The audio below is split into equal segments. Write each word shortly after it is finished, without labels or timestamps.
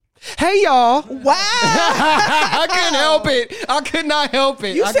Hey, y'all. Wow. I couldn't help it. I could not help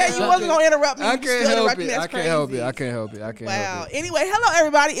it. You said you wasn't going to interrupt me. I can't help it. I can't help it. I can't help it. I can't help it. Anyway, hello,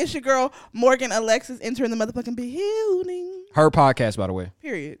 everybody. It's your girl, Morgan Alexis, entering the motherfucking building. Her podcast, by the way.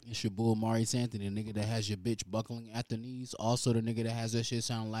 Period. It's your bull, Maurice Anthony, the nigga that has your bitch buckling at the knees. Also, the nigga that has that shit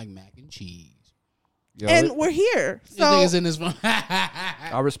sound like mac and cheese. Yo, and we're here. So niggas in this one.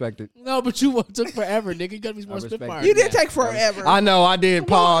 I respect it. No, but you took forever, nigga. You gotta be more spitfire. You did take forever. I know. I did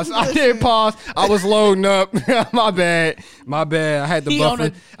pause. I was loading up. My bad. I had the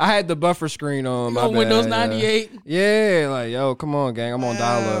buffer. I had the buffer screen on. My bad. Windows 98. Yeah, like yo, come on, gang. I'm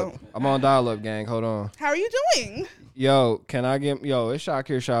on dial up. Gang. Hold on. How are you doing? Yo, can I get it's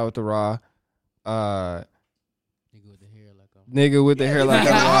Shakir Shaw with the raw. Nigga with the hair like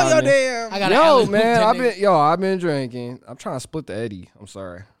I've been drinking. I'm trying to split the Eddie. I'm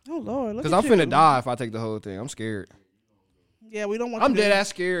sorry. Oh Lord, because I'm finna die if I take the whole thing. I'm scared. Yeah, we don't want. I'm dead ass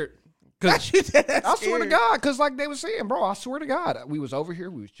scared. I swear to God, because like they was saying, bro, I swear to God, we was over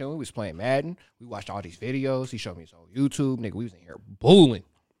here, we was chilling, we was playing Madden, we watched all these videos. He showed me his whole YouTube, nigga. We was in here bulling.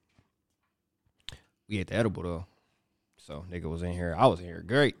 We ate the edible though, so nigga was in here. I was in here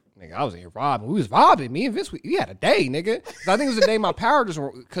great. Nigga, I was in here vibing. We was vibing. Me and Vince, we had a day, nigga. I think it was the day my power just,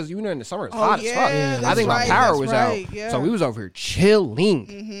 because you know in the summer it's hot as fuck. Yeah, I think my power was out. Yeah. So we was over here chilling.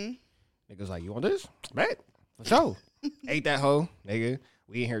 Mm-hmm. Niggas like, you want this? Bet. For sure. Ate that hoe, nigga.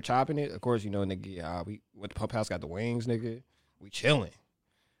 We in here chopping it. Of course, you know, nigga, we went to Pump House, got the wings, nigga. We chilling.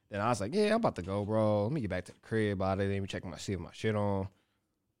 Then I was like, yeah, I'm about to go, bro. Let me get back to the crib out of there. Let me check see if my shit on.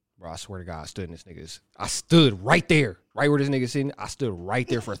 Bro, I swear to God, I stood right there, right where this nigga sitting. I stood right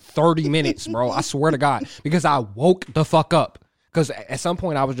there for 30 minutes, bro. I swear to God, because I woke the fuck up. Because at some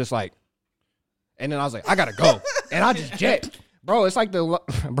point I was just like, and then I was like, I gotta go, and I just jet, bro. It's like the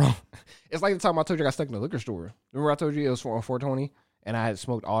time I told you I got stuck in the liquor store. Remember I told you it was on 420, and I had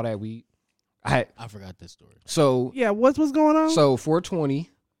smoked all that weed. I forgot that story. So yeah, what's going on? So 420,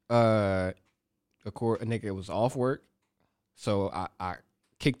 a nigga was off work, so I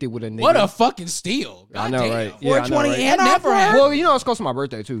kicked it with a nigga. What a fucking steal. God I know, damn. right? Yeah, 420 I know, right? and off work? Well, you know, it's close to my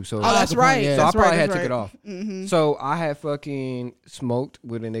birthday, too. So that's right. Yeah. So I probably had took it off. Mm-hmm. So I had fucking smoked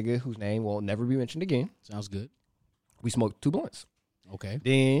with a nigga whose name will never be mentioned again. Sounds good. We smoked 2 blunts. Okay.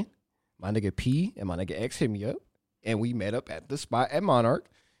 Then my nigga P and my nigga X hit me up, and we met up at the spot at Monarch.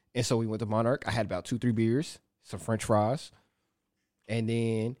 And so we went to Monarch. I had about 2-3 beers, some French fries. And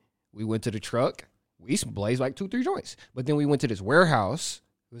then we went to the truck. We blazed like 2-3 joints. But then we went to this warehouse.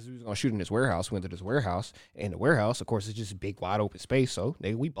 We was going to shoot in this warehouse. We went to this warehouse. And the warehouse, of course, is just a big, wide open space. So,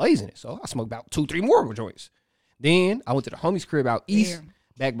 nigga, we blazing it. So, I smoked about 2-3 more joints. Then, I went to the homie's crib out east,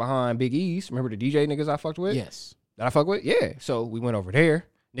 back behind Big East. Remember the DJ niggas I fucked with? Yes. That I fucked with? Yeah. So, we went over there.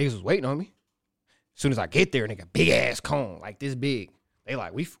 Niggas was waiting on me. As soon as I get there, nigga, big-ass cone, like this big. They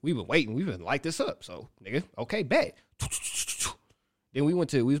like, we been waiting. We been light this up. So, nigga, okay, bet. Then we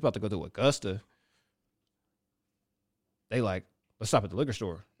was about to go to Augusta. They like, let's stop at the liquor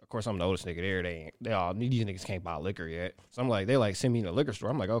store. Of course, I'm the oldest nigga there. These niggas can't buy liquor yet. So I'm like, they like send me to the liquor store.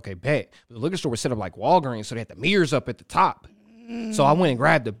 I'm like, okay, bet. But the liquor store was set up like Walgreens, so they had the mirrors up at the top. So I went and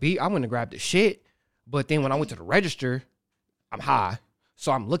grabbed the shit. But then when I went to the register, I'm high.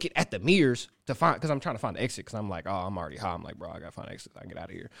 So I'm looking at the mirrors to find, because I'm trying to find the exit, because I'm like, oh, I'm already high. I'm like, bro, I gotta find the exit. I can get out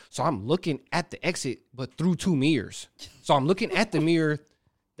of here. So I'm looking at the exit, but through 2 mirrors. So I'm looking at the mirror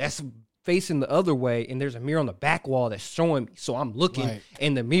that's facing the other way, and there's a mirror on the back wall that's showing me. So I'm looking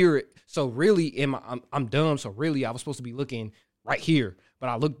in the mirror. So really, I'm dumb. So really, I was supposed to be looking right here, but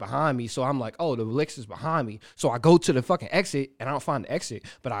I looked behind me. So I'm like, oh, the Lex is behind me. So I go to the fucking exit, and I don't find the exit,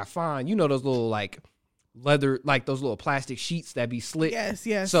 but I find, you know, those little like leather, like those little plastic sheets that be slit.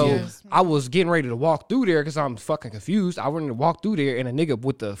 Yes. So I was getting ready to walk through there because I'm fucking confused. I went to walk through there, and a nigga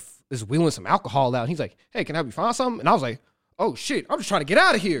with is wheeling some alcohol out. And he's like, hey, can I help you find something? And I was like, oh shit, I'm just trying to get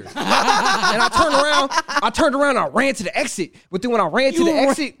out of here. And I turned around and I ran to the exit. But then when I ran to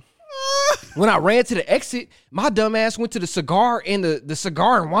the exit, my dumb ass went to the cigar and the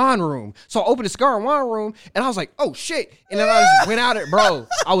cigar and wine room. So I opened the cigar and wine room, and I was like, oh shit. And then I just went out it, bro.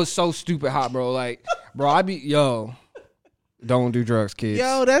 I was so stupid hot, bro. Like, bro, don't do drugs, kids.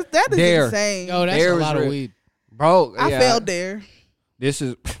 Yo, that is insane. Yo, that's a lot of weed. Bro, I failed there. This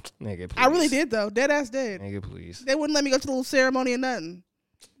is, nigga, please. I really did, though. Dead ass dead. Nigga, please. They wouldn't let me go to the little ceremony or nothing.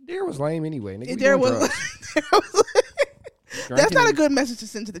 Dare was lame anyway. Nigga, that's not a good message to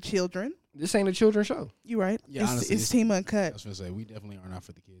send to the children. This ain't a children's show. You right. Yeah, honestly, it's Team Uncut. I was going to say, we definitely are not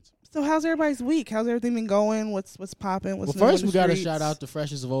for the kids. So how's everybody's week? How's everything been going? What's popping? Well, first we got to shout out the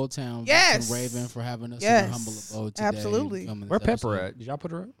Freshest of Old Town. Yes. And Raven for having us in her humble abode today. Absolutely. Where Pepper at? Did y'all put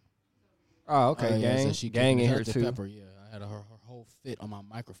her up? Oh, okay. Gang in here too. Pepper, yeah. I had her whole fit on my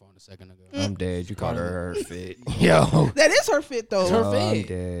microphone a second ago. I'm dead. You called her fit. Yo. That is her fit though. It's her Oh, fit. I'm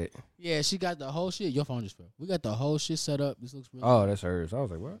dead. Yeah, she got the whole shit. Your phone just fell. We got the whole shit set up. This looks really Oh, that's hers. I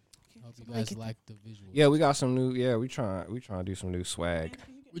was like, what? Hope you guys like the visual. Yeah, we got some new. Yeah, we trying to do some new swag.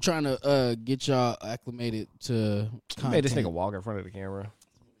 We're trying to get y'all acclimated to content. Made this nigga walk in front of the camera.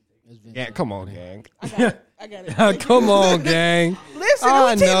 Yeah, come on, gang. I got it. Come on, gang. Listen,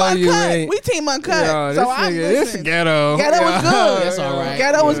 I we team know you Uncut. ain't. We team Uncut. Yo, so this I'm nigga, this listen. ghetto. Ghetto was good. That's all right.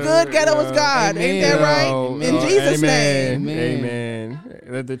 Ghetto was good. Ghetto was God. Ain't that right? In Jesus' name. Amen.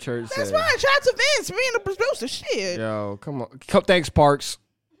 Let the church say. That's right. Shout out to Vince, me and the producer. Shit. Yo, come on. Thanks, Parks.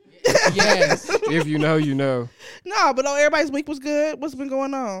 Yes. If you know, you know. No, but everybody's week was good. What's been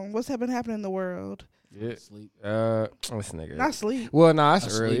going on? What's been happening in the world? Yeah. Sleep. This nigga. Not sleep. Well, nah, it's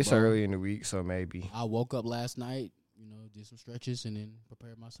I early. sleep, It's bro. early in the week, so maybe. I woke up last night, did some stretches, and then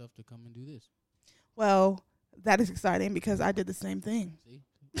prepared myself to come and do this. Well, that is exciting because I did the same thing. See?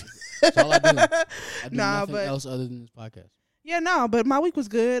 That's all I do. I do Nah, nothing but- else other than this podcast. Yeah, no, but my week was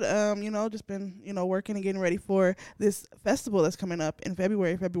good. Just been, working and getting ready for this festival that's coming up in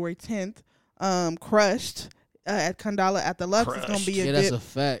February 10th. Crushed at Kandala at the Lux. It's gonna be Yeah, that's a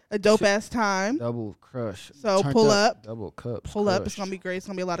fact. a dope ass time. Double crush. So Turned pull up. up. Double cups. Pull up. It's crush. gonna be great. It's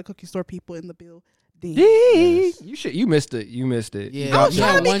gonna be a lot of cookie store people in the building. Dee. You missed it. You missed it. Yeah, I was you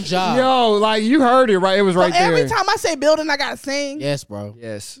trying had to be one job. Yo, like you heard it right. It was right So every there. time I say building, I gotta sing. Yes, bro.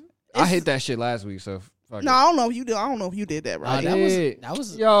 Yes, I hit that shit last week. So fuck No, it. I don't know if you did. I don't know if you did that right. that did.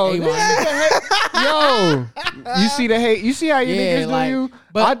 was Yo, A-1. this nigga yo, you see the hate? You see how you Yeah, niggas like, do you?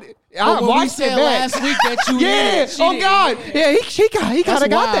 but I when we watched it said back. last week that you Yeah. did, she Oh didn't. God. Yeah. He kind of That's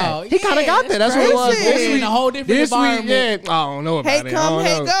got wild. that. He kind of Yeah, got that. That's what it was. crazy. This In week. a whole different This week. environment. Yeah. I don't know about Hate it. come, I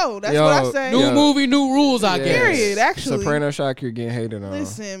hate don't know. go. That's what I say. New Yo. movie, new rules, I Yeah. guess. Period. Actually. Soprano Shakir getting hated on.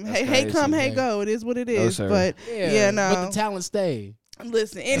 Listen, That's hate come, crazy. hate go. It is what it is. sir. But yeah, no. But the talent stay.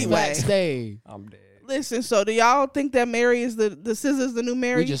 Listen, The anyway. facts stay. I'm dead. Listen, so do y'all think that Mary is the Scissors, the new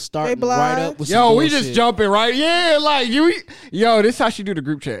Mary? We just J. starting Blige? right up with some Yo, we bullshit. just jumping right. Yeah, like you. Yo, this how she do the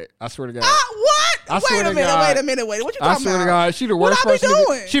group chat. I swear to God. What? I swear Wait a to minute, God. wait a minute, wait. What you I talking swear about? to God, she the What worst I be person. To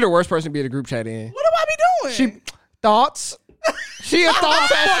doing? be, she the worst person to be in a group chat in. What do I be doing? She thoughts. She a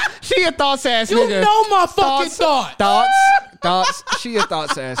thoughts ass. She a thoughts ass You nigga. know my fucking thought. Thoughts. She a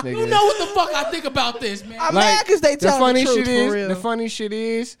thoughts ass nigga. You know what the fuck I think about this, man. I'm mad because they tell the truth, for real. The funny shit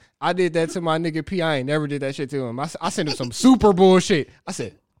is, I did that to my nigga P. I ain't never did that shit to him. I sent him some super bullshit. I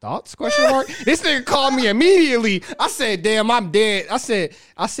said, thoughts? Question mark. This nigga called me immediately. I said, damn, I'm dead. I said,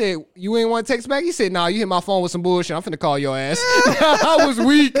 you ain't want to text back? He said, nah, you hit my phone with some bullshit. I'm finna call your ass. I was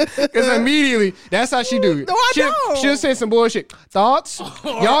weak because immediately, that's how she do it. No, I don't. She'll send some bullshit. Thoughts?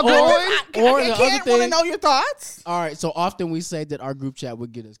 Y'all going? I Or the other can't want to thing- know your thoughts. All right, so often we say that our group chat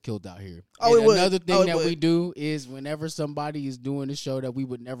would get us killed out here. Oh, And it would. Another thing Oh, it that we would. do is whenever somebody is doing a show that we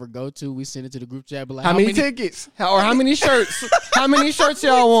would never go to, we send it to the group chat. Be like, How many tickets? How many shirts? How many shirts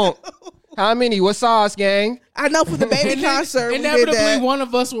y'all want? How many? What size, gang? I know for the baby concert, we did Inevitably, that. one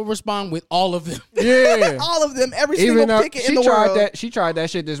of us will respond with all of them. Yeah. All of them, every Even single though ticket she in the tried world. that, she tried that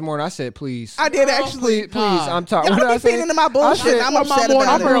shit this morning. I said, please. I did actually. Please, I'm tired. Y'all What did I be say? feeding into my bullshit. I said, I'm what my upset morning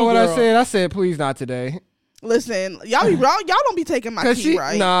I about remember it. what I girl. said. I said, please not today. Listen, y'all don't be taking my key,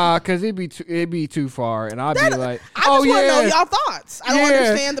 right? Nah, cause it'd be too far, and I'd be like, I just oh want to know yeah, y'all thoughts. I don't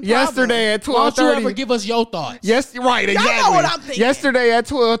understand the problem. Yesterday at Why don't you ever 12:30. give us your thoughts? Yes, right, exactly. know what I'm thinking. Yesterday at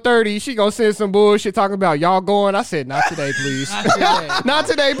 12:30, she gonna send some bullshit talking about y'all going. I said, not today, please. Not today. Not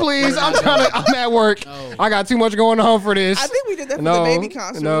today, please. I'm at work. No. I got too much going on for this. I think we did that for No, the baby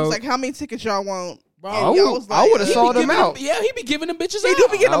concert. no. It was like, how many tickets y'all want? Bro, And y'all was like, would've He sold be them giving out. Yeah, he be giving them bitches They out. do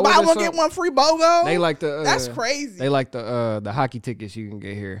be getting I a buy would've one, sold- get one free BOGO. They like the That's crazy. They like the hockey tickets you can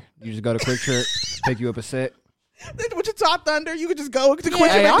get here. You just go to Quick Trip, pick you up a set. With your top thunder, you could just go to Yeah,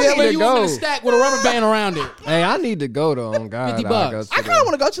 Quick Hey, Trip I and need Dillon. to you go. in a stack with a rubber band around it. Hey, I need to go though. On God, $50. I'll go I to kind of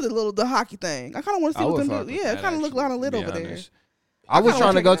want to go to the hockey thing. I kind of want to see I what would them fuck do. with Yeah, it that, kind of look actually, kind of lit to be over there. honest. I was kinda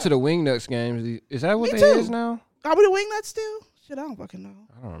trying to check go it to the Wingnuts games. Is that what Me they too. is now? Are we doing that still? Shit, I don't fucking know.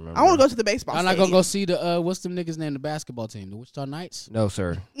 I don't remember. I want to go to the baseball. I'm not stadium. gonna go see the what's them niggas name, the basketball team, the Wichita Knights. No,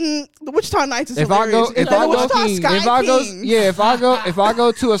 sir. The Wichita Knights is If I hilarious. go, if The I go, Wichita Sky if I go, Kings. yeah, if I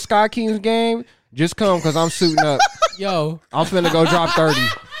go to a Sky Kings game, just come because I'm suiting up. Yo, I'm finna go drop 30.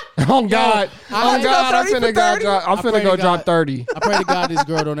 Oh God, I- oh God, I'm 30 for finna go 30? drop. I'm I pray finna to go God. drop 30. I pray to God this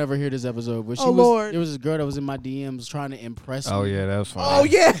girl don't ever hear this episode. But Oh, Lord. there was this girl that was in my DMs trying to impress me. Oh yeah, that was fun. Oh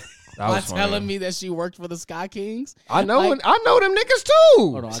yeah, by was funny. telling me that she worked for the Sky Kings. I know, Like- I know them niggas too.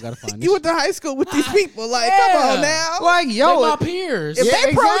 Hold on, I gotta find this. You went to high school with these people. Like, Yeah. come on now. Like, They yo, my peers. If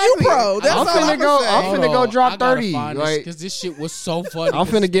they pro, you pro. That's I'm all finna I'm go. say. I'm finna go drop 30. Like, Because this shit was so funny. I'm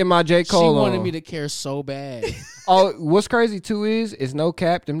finna get my J. She Cole wanted on. me to care so bad. Oh, what's crazy too is no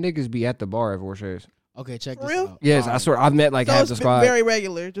cap. Them niggas be at the bar at Vorshers. Okay, check For this real? out. Yes, I swear. I've met like So half it's the squad. very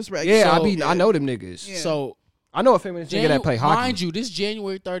regular, just regular. Yeah, So- I know them niggas. Yeah. So, I know a feminist nigga that play hockey. mind you, this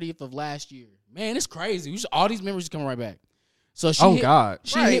January 30th of last year. Man, it's crazy. All these memories coming right back. So she Oh, hit, God.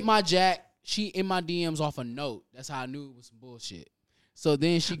 She Right. hit my jack. She in my DMs off a note. That's how I knew it was some bullshit. So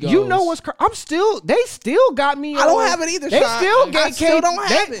then she goes. You know what's? They still got me. I don't on- have it either, They Sean. still I still don't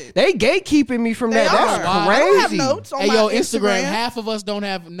have it. They gatekeeping me from They that. are. That's Why? I don't have crazy. notes on Hey, my yo, Instagram. Instagram. Half of us don't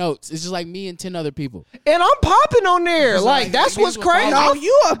have notes. It's just like me and 10 other people. And I'm popping on there. It's Like like, that's niggas what's will crazy. follow. No,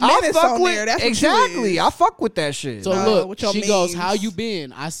 you a I menace fuck on with there. That's what exactly. you I is. fuck with that shit. So with look, your she goes, memes. "How you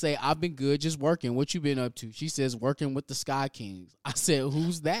been?" I say, "I've been good, just working. What you been up to?" She says, "Working with the Sky Kings." I said,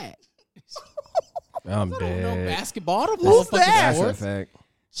 "Who's that?" I'm I don't know dead. basketball. The Who's motherfucking that? That's a sports. fact.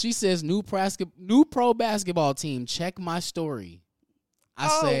 She says, new pro basketball team. Check my story. I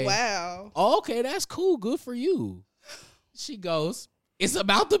Oh, say, wow. oh, okay, that's cool. Good for you. She goes, it's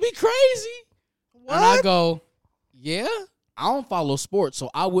about to be crazy. What? And I go, yeah, I don't follow sports, so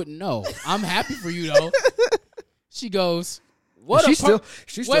I wouldn't know. I'm happy for you, though. She goes, what She's a still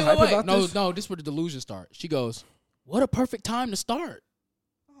wait, hype wait. about No, this? no, this is where the delusion starts. She goes, what a perfect time to start.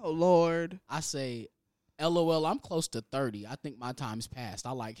 Oh, Lord. I say, LOL, I'm close to 30. I think my time's passed.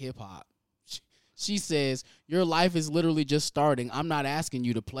 I like hip hop. She says, your life is literally just starting. I'm not asking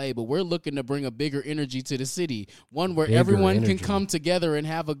you to play, but we're looking to bring a bigger energy to the city. One where Bigger everyone energy. can come together and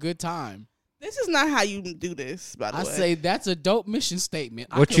have a good time. This is not how you do this, by the I way. say, that's a dope mission statement.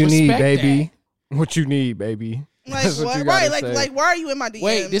 I What can you need, respect baby? What you need, baby? Like, That's what what? you Right, gotta say. like, why are you in my DMs? that.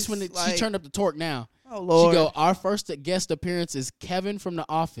 Wait, this one, Like, she turned up the torque now. Oh, Lord. She go, our first guest appearance is Kevin from The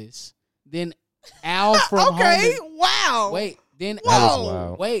Office. Then Al from Okay, Home... wow. Wait, then Whoa. Al...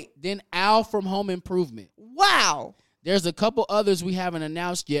 Wow. Wait, then Al from Home Improvement. Wow. There's a couple others we haven't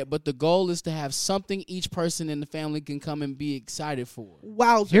announced yet, but the goal is to have something each person in the family can come and be excited for.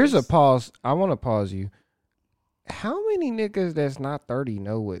 Wow. Here's a pause. I want to pause you. How many niggas that's not 30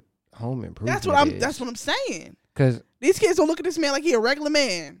 know what home improvement That's what I'm saying. Because These kids don't look at this man like he a regular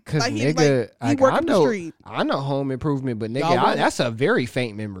man. Like he, nigga, he like, work I up the know, street. I know home improvement, but Y'all nigga, wanna- that's a very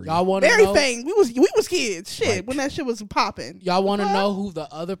faint memory. Y'all want to Very know? faint. We was kids. Shit, Like- when that shit was popping. Y'all want to know who the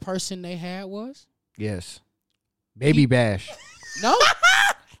other person they had was? Yes, Baby Bash. No,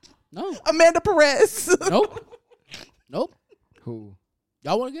 no, Amanda Perez. nope, nope. Who?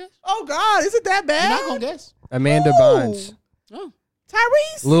 Y'all want to guess? Oh God, is it that You're bad? not gonna guess. Amanda Who? Bynes. No,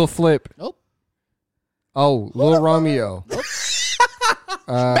 Tyrese. Lil Flip. nope. Oh, Lil Romeo.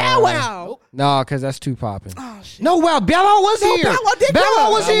 Bow Wow. Nope. Nah, because that's too popping. Oh shit. No, wow, Bow Wow was No, here. Bow Wow did Bow Wow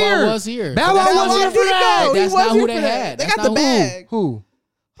go. was Bow Wow here. was here. Bow But Wow that's was not here who- for that. He That's was not here who for they that. had. They That's got the not who- bag. Who?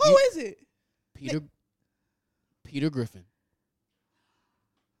 Who is it? Peter Griffin.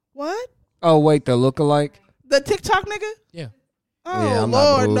 What? Oh, wait, the lookalike? The TikTok nigga? Yeah. Oh Yeah, I'm not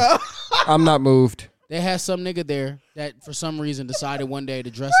Lord, moved. no. I'm not moved. They had some nigga there that for some reason decided one day to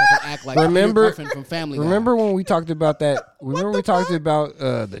dress up and act like Remember- Peter Griffin from Family Guy. Remember when we talked about that? Remember we talked about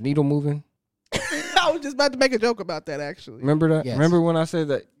the needle moving? I was just about to make a joke about that actually. Remember that? Yes. Remember when I said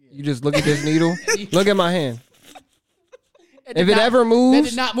that you just look at this needle? Look at my hand. It If did it not- ever that moves,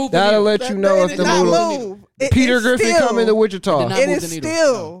 did not move the that'll needle. let you know if It the did not needle. move. It- Peter it's Griffin still- coming to Wichita. Did not It move is the needle.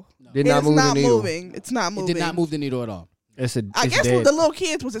 still. No. Did It not is move the not needle. moving. It's not It moving. did not move the needle at all. It's I guess dead. the little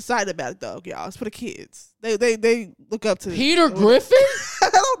kids was excited about it though, y'all. It's for the kids. They look up to Peter Griffin? I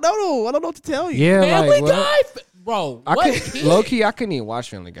don't know. I don't know what to tell you. Yeah, Family like what? Guy? Bro, I what could, kid? low key, I couldn't even watch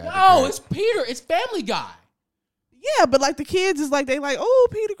Family Guy. No, it's Peter. It's Family Guy. Yeah, but like the kids is like they like, oh,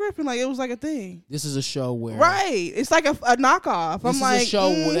 Peter Griffin, like it was like a thing. This is a show where Right. It's like a knockoff. This I'm is like, a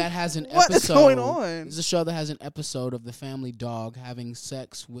show that has an what episode. is going on? This is a show that has an episode of the family dog having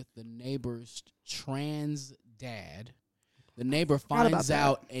sex with the neighbor's trans dad. The neighbor Forgot about finds that.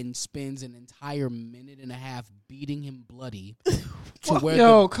 out and spends an entire minute and a half beating him bloody. To where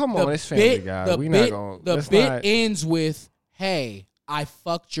Yo, the- come the on, it's Family bit- Guy. The We bit, not gonna. the let's bit not- ends with, "Hey, I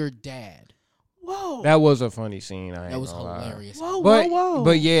fucked your dad." Whoa. That was a funny scene. I ain't That was gonna lie. hilarious. Whoa, But whoa, whoa.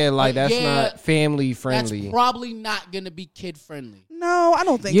 but yeah, like But that's yeah, not family That's friendly. probably not gonna be kid friendly. No, I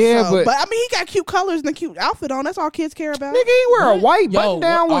don't think Yeah, so. but I mean, he got cute colors and a cute outfit on. That's all kids care about. nigga, he wear a white Yo, button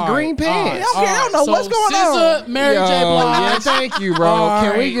down with green pants. They don't know what's going SZA, on. Mary J. Blige. Yeah, thank you, bro.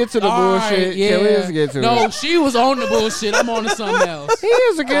 Can we get to the bullshit? Yeah. Can we just get to it? No, she was on the bullshit. I'm on to something else. He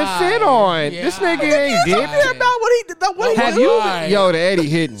has a good fit on. Yeah, This nigga ain't Kids don't dipped. care about what he did. What he Have do. you? Alright. Yo, the Eddie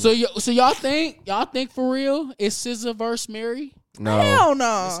hitting. So y'all think for real it's SZA versus Mary? No. Hell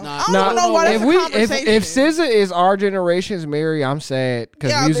no. It's not. I don't know why that's if a we conversation. if SZA is our generation's Mary, I'm sad because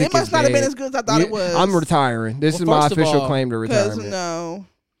yeah, music it must is not have been dead. as good as I thought it was. I'm retiring. This Well, is my first of official all, claim to Because retirement. no.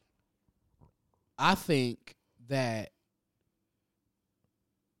 I think that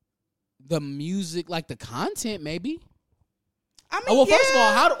the music, like the content, maybe. I mean, Oh well, yeah. first of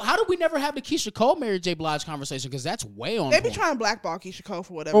all, how do we never have the Keisha Cole Mary J. Blige conversation? Because that's way on. They be point. trying to blackball Keisha Cole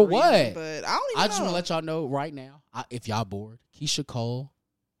for whatever For reason. what? But I don't even I know. just want to let y'all know right now. If y'all bored, Keisha Cole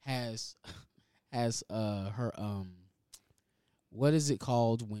has her what is it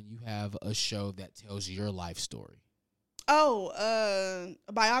called when you have a show that tells your life story? Oh,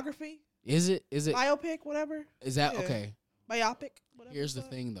 a biography, Is it biopic, whatever. is that Yeah. okay? Biopic. Whatever Here's the it's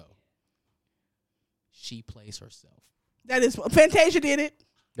called. thing though. She plays herself. That is Fantasia did it.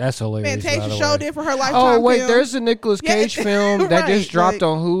 That's hilarious. by Fantasia the show way. did for her lifetime. Oh wait, film. there's a Nicolas Yeah. Cage film that Right, just dropped like-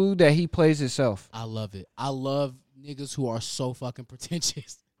 on Hulu that he plays himself. I love it. I love niggas who are so fucking pretentious.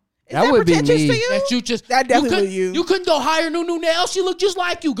 Is that would be pretentious me. to you? That you just That definitely you. you. You couldn't go hire new nails. She looked just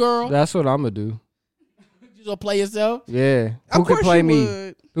like you, girl. That's what I'm gonna do. You gonna play yourself. Yeah. Who Of could course play you me?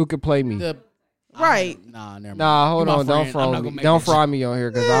 would. Who could play me? Right. Nah, never mind. Nah, hold You my on. Don't friend. fry I'm not me. gonna make Don't that fry me on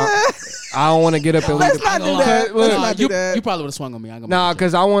here because I don't want to get up and Let's leave. not do Look, that. look, Let's not do you, that. you probably would have swung on me. I ain't gonna Nah, make that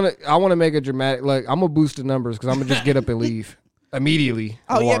because I want to make a dramatic. Like I'm gonna boost the numbers because I'm gonna just get up and leave immediately.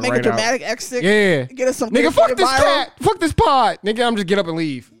 Oh and yeah, walk make right a dramatic exit. Out. Yeah. Get us some. Nigga, get fuck it this viral. cat. Fuck this pod. Nigga, I'm just get up and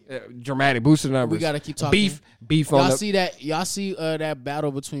leave. Dramatic, boost the numbers. We gotta keep talking. Beef on Y'all the. see that? Y'all see that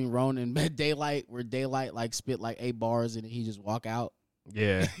battle between Ron and Daylight, where Daylight like spit like 8 bars and he just walk out,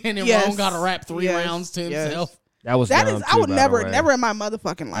 Yeah. and then Yes. Ron got to rap 3 Yes. rounds to Yes. himself. That was That dumb is, too, I would by never, the way. never in my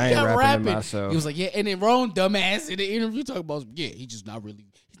motherfucking I ain't life. Kept rapping rapping. myself. He was like, yeah, and then Ron, dumbass, in the interview talking about, yeah, he's not really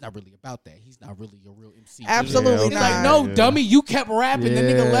about that. He's not really a real MC. Absolutely He's not. like, no, Yeah. dummy, you kept rapping. The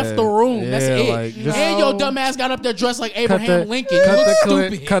nigga left the room. That's Yeah, it. like, just- and your dumbass got up there dressed like Abraham Lincoln. You cut look the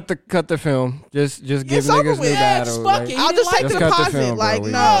stupid. clip, cut the film. Just give It's over niggas with. new Yeah, battle. just like- fuck it. I'll He just didn't take the Just cut the deposit. film, bro. Like,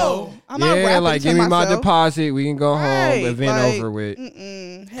 We no, I'm not yeah, rapping like to give me my myself. deposit. We can go home. Right, Event like, over with.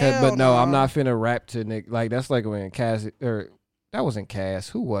 Hell But no, I'm not finna rap to Nick. Like that's like when Cass or that wasn't Cass.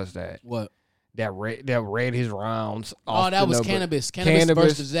 Who was that? What? That read his rounds. Oh, off that the was notebook. Cannabis. Cannabis. Cannabis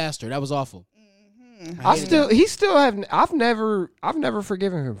versus Disaster. That was awful. He still have. I've never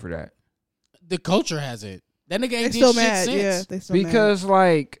forgiven him for that The culture has it. That nigga They ain't did still shit mad. since. Yeah, they still mad. because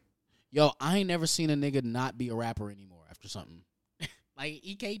like Yo, I ain't never seen a nigga not be a rapper anymore after something. Like,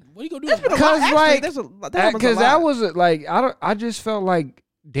 he can't, what are you gonna do? That's been a lot. Because, Actually, like, there's a, that happens a because that lot. was like I just felt like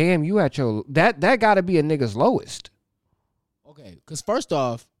damn you at your that got to be a nigga's lowest. Okay, because first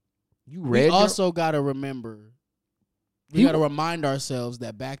off, You we read your- also gotta remember, we He- gotta remind ourselves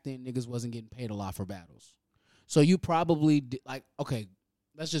that back then niggas wasn't getting paid a lot for battles. So you probably did, like, okay,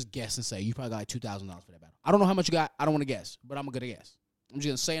 let's just guess and say you probably got like $2,000 for that battle. I don't know how much you got. I don't want to guess, but I'm gonna guess. I'm just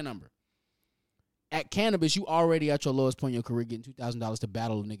gonna say a number. At Cannabis, you already at your lowest point in your career getting $2,000 to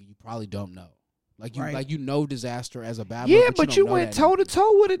battle a nigga you probably don't know. Like you, Right. like you know Disaster as a battler. yeah, but don't you know went that toe to nigga.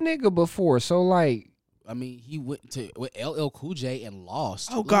 toe with a nigga before, so like I mean, he went to with LL Cool J and lost.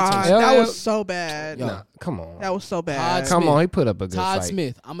 Oh Let me God, tell you Hell that yeah. was so bad. Yo. nah, come on, That was so Todd bad. come Smith. on, he put up a good Todd fight.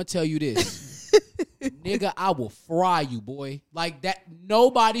 Smith, I'm gonna tell you this. Nigga, I will fry you, boy. Like that,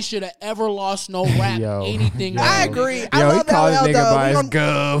 nobody should have ever lost no rap Yo. anything. Yo. I like agree. that. I Yo, he love called his LL nigga though. by We his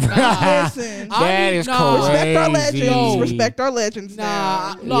gonna- gov. Listen, I That mean, is nah. respect our crazy. legends. Respect our legends. Nah,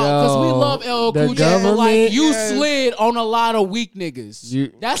 now. no, because we Yo, love LL the Cool J, but like government- you Yes. slid on a lot of weak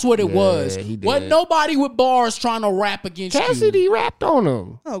niggas. That's what it Yeah, was. he did. Wasn't nobody with bars trying to rap against Cassidy you. rapped on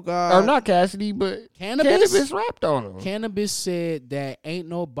him, Oh God. or not Cassidy, but Cannabis? Cannabis rapped on him. Cannabis said that ain't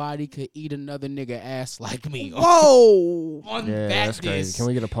nobody could eat another nigga ass like me. Whoa. On Yeah, that that's crazy. diss. Can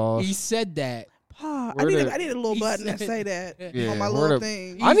we get a pause? He said that. Pa, Where I need a little he button that said- say that Yeah, on my where little the-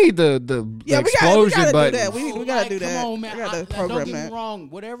 thing. I need the Yeah, we explosion gotta button. do that. We gotta do that. Come on, man. We gotta Don't program get that. me wrong.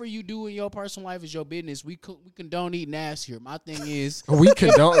 Whatever you do in your personal life is your business. We condone eating ass here. My thing is, We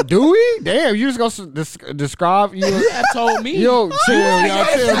condone. Do we? Damn, you just gonna describe you? you have told me. Yo, chill, y'all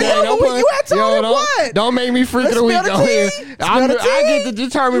chill. said- man. Don't you had told yo, him don't, what? don't make me freak of the Let's week. spill Go the ahead. tea. I Spill the get to tea.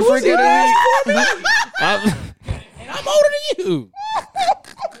 determine You freak of was the week. And I'm older than you.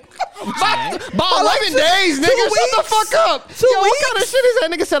 By 11 days, nigga. Shut the fuck up. 2 Yo, what weeks? kind of shit is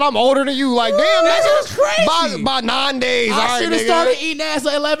that? Nigga said I'm older than you. Like, damn, That nigga. is crazy. By 9 days. All I right, should have nigga. started eating ass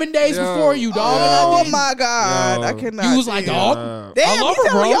 11 days Yo. before you, dog. Oh and my God, Yo. I cannot. You was like, deal. dog. Damn, I you love her,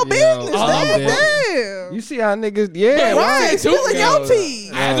 telling bro. your business. Yo, I love Damn. You see how niggas, yeah. Right, too. spilling Yo. your tea.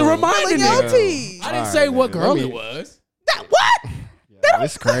 I had to remind Spilling you. your Yo. tea. I didn't All say right, what nigga. girl Let me- it was. What?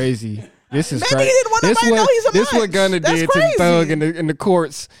 It's crazy. This is Maybe crazy. he didn't want nobody to know he's a This what munch. Gunna That's did crazy. to Thug in the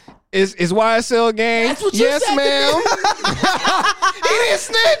courts. Is YSL gang? That's what you Yes, said to ma'am. He didn't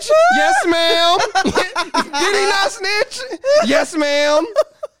snitch. Yes, ma'am. Did he not snitch? Yes, ma'am.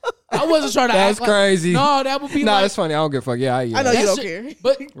 I wasn't trying to That's act like- crazy. No, that would be Nah, like. that's funny. I don't give a fuck. Yeah, I know you That don't shit- care.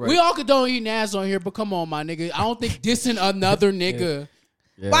 But Right. we all condone eating ass on here, but come on, my nigga. I don't think dissing another nigga.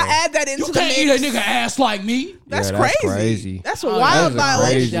 Why add that into You the can't mix? eat a nigga ass like me. That's Yeah, that's crazy. crazy. That's a Oh, wild that is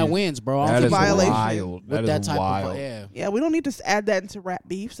violation. crazy. That wins, bro. I don't That think is violation. wild. with That that is type wild. of yeah. Yeah, we don't need to add that into rap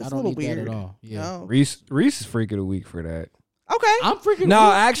beefs. I That's a don't little need weird. that at all. Yeah. No. Reese is freak of the week for that. Okay. I'm freaking No,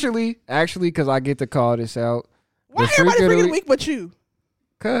 weak. actually, because I get to call this out. Why the everybody freak of the freaking week- weak but you?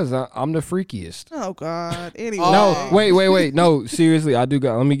 Cause I'm the freakiest. Oh God. Anyway. Oh. No, wait. No, seriously, I do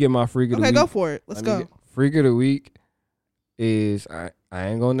got. Let me get my freak of the Okay, week. go for it. Let's Let me go. get- Freak of the week is I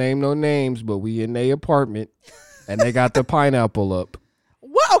ain't gonna name no names, but we in their apartment and they got the pineapple up.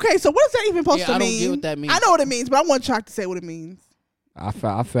 What? Okay, so what is that even supposed Yeah, to I don't mean? get what that means. I know what it means, but I want Chalk to say what it means.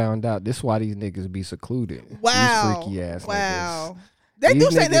 I found out this why these niggas be secluded. Wow. These freaky ass Wow. They These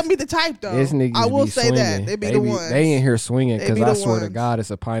do say niggas- them be the type though. niggas. These niggas I will be say swinging. that they be the ones. They in here swinging They because be I the swear to ones. God, it's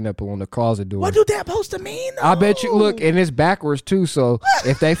a pineapple on the closet door. What do that supposed to mean? Though? I bet you. Look, and it's backwards too. So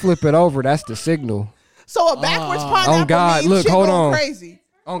if they flip it over, that's the signal. So a backwards pineapple Oh, God, means look, shit hold going on. crazy.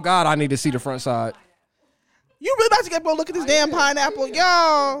 Oh God, I need to see the front side. You really about to get bro? Look at this damn pineapple,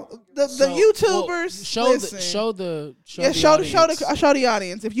 y'all. The So, YouTubers. well, listen. show the show the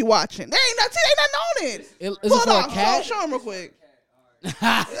audience if you watching. They ain't nothing on it. Is Pull it it for a off. cat? Show him real quick.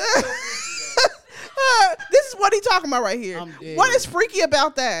 This is what he talking about right here. I'm dead. What is freaky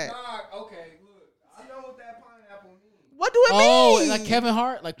about that? Okay, look, I know what that pineapple means. What do it Oh, mean? like Kevin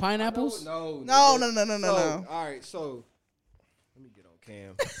Hart, like pineapples. No. No. All right, so let me get on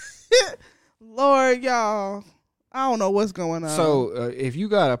cam. Lord, y'all. I don't know what's going on. So if you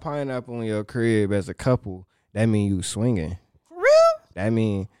got a pineapple in your crib as a couple, that mean you swinging. for real? That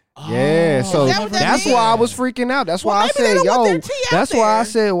mean. Yeah, so Is that what that that's mean? why I was freaking out. That's Well, why I maybe they said, don't want "Yo." their tea out That's why I there.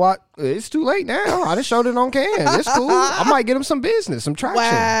 said, "What? It's too late now. I just showed it on cam. It's cool. I might get him some business, some traction."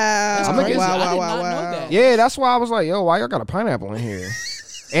 Wow. I'ma crazy. get- I did wow, not know wow. that. Yeah, that's why I was like, "Yo, why y'all got a pineapple in here?"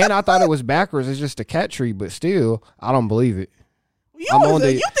 And I thought it was backwards. It's just a cat tree, but still, I don't believe it. You on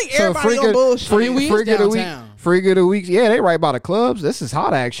think everybody freak on of- bullshit? Freak, I mean, we is freak of the week. downtown. Freak of the week. Yeah, they right by the clubs. This is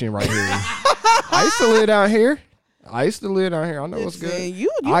hot action right here. I used to live down here. I know what's Listen, good. You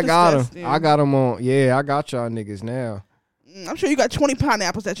I got disgusting. them. I got them on. Yeah, I got y'all niggas now. I'm sure you got 20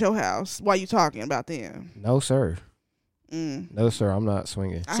 pineapples at your house while you talking about them. No, sir. Mm. No, sir. I'm not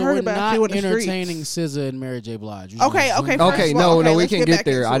swinging. I So heard we're about not you in the entertaining streets. SZA and Mary J. Blige. Okay. First Okay, of all, no, we let's can get get back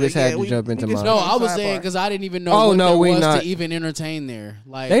there. into I just it. had Yeah, to jump into we just my. No, jumped I was sidebar. saying because I didn't even know Oh, what no, there we was not. to even entertain there,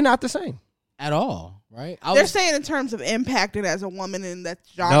 like They not the same. at all, right? They're saying in terms of impacted as a woman in that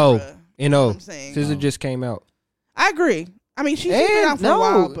genre. No, You know what I'm saying? SZA just came out. I agree. I mean, she's been out And for a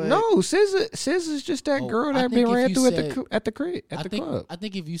while, but SZA's just that Oh, girl I that think been if ran you through said- at the club. I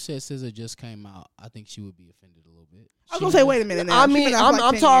think if you said SZA just came out, I think she would be offended a little bit. I was gonna say, wait a minute. Now. I She mean, been out for like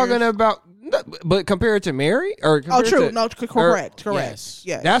I'm 10 talking years. about, but compared to Mary or Oh, compared true. to- No, correct. Yes.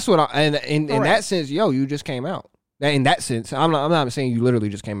 Yeah. That's what I and in that Correct. sense, yo, you just came out. In that sense, I'm not saying you literally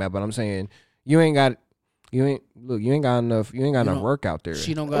just came out, but I'm saying you ain't got enough know, work out there.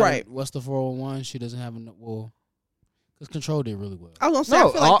 She don't got Right. what's the 401? She doesn't have enough. Well, because Control did really well. I was gonna say, I No,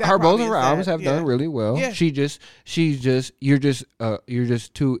 feel like that her both probably of her is albums that. have Yeah. done really well. Yeah. You're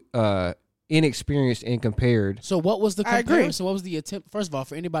just too inexperienced and compared. So what was the I agree. comparison? What was the attempt? First of all,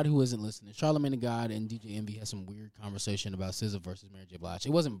 for anybody who isn't listening, Charlamagne the God and DJ Envy had some weird conversation about SZA versus Mary J. Blige.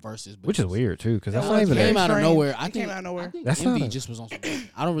 It wasn't versus, but Which it is was- weird too, because that's That not was even. Came very out of strange. nowhere. It I think came out of nowhere. I think That's Envy not a- just was on some.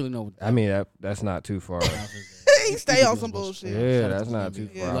 I don't really know. I mean, that's not too far. He stay on some bullshit. Yeah, Shout out that's to not Envy. too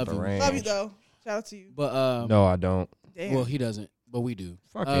Yeah. far Love out the you. range. Love you though. Shout out to you. But No, I don't. Damn. well, he doesn't, but we do.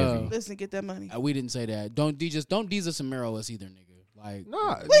 Fuck Envy. Listen, get that money. We didn't say that. Don't Jesus and Mero us either, nigga. Like,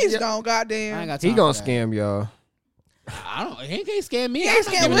 Nah, Please yeah, don't, I ain't goddamn. got time. he gonna for that. scam y'all. I don't. He can't scam me. He I'm ain't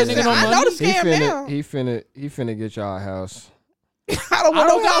not scam. giving that Listen, nigga no I money. know the scam now. He finna get y'all a house. I don't want I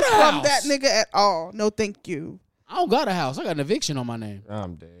don't no got house a from house. that nigga at all. No, thank you. I don't got a house. I got an eviction on my name.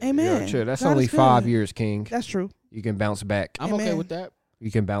 I'm dead. Amen. Yo, chill. That's God only is 5 good. years, King. That's true. You can bounce back. I'm okay Amen. with that. You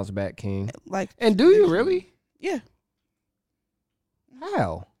can bounce back, King. Like, And do you really? yeah.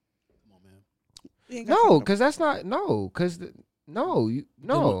 How? You ain't got No, time. because that's not no.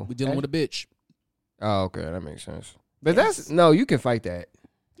 We dealing with a bitch. Oh, okay, that makes sense. But that's no, you can fight that.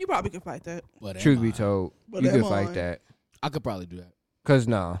 You probably can fight that. But Truth am be I? told, But you am can fight I? that. I could probably do that. Cause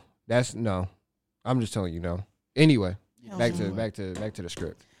no, that's no. I'm just telling you no. Anyway, Hell back no. to the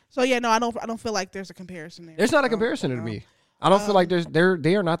script. So yeah, no, I don't feel like there's a comparison there. There's not a So, comparison to no. me. I don't feel like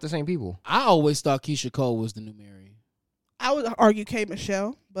they are not the same people. I always thought Keisha Cole was the new Mary. I would argue K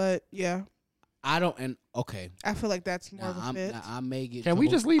Michelle, but yeah, I don't. And okay, I feel like that's more of a fit. I may get. Can we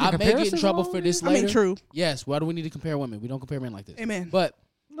trouble- just leave the I may get in comparisons trouble alone? for this I later. mean, true. Yes. Why do we need to compare women? We don't compare men like this. Amen. But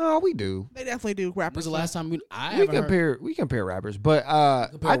No, we do. They definitely do rappers. when's the last time We haven't heard- compare rappers, but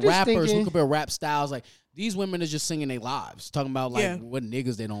compare I just rappers, thinking, we compare rap styles. Like these women are just singing their lives, talking about like Yeah. what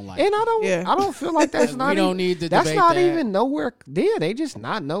niggas they don't like. and Yeah. I don't feel like that's we not. don't need to That's debate not that. even nowhere. Yeah, they just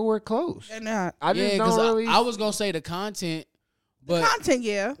not nowhere close. They're not. I just Yeah, don't because really. I was gonna say the content, but Content,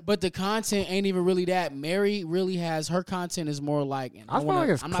 yeah. the content ain't even really that. Mary really has her content is more like. And I feel like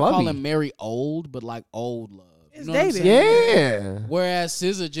it's I'm clubby. not calling Mary old, but like old love. It's You know what I'm dated. saying? yeah, Whereas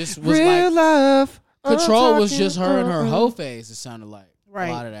SZA just was real like love. Control was talking, just her and her whole face. It sounded like Right.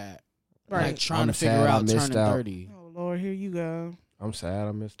 a lot of that. Right. Like trying I'm to figure sad I out missed turning out. 30. Oh Lord, here you go. I'm sad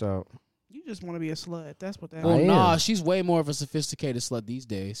I missed out. You just want to be a slut. That's what that Well, I is. nah, am. she's way more of a sophisticated slut these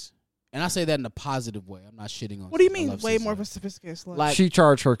days. And I say that in a positive way. I'm not shitting on What do you SZA. I mean, love way SZA. more of a sophisticated slut? Like- She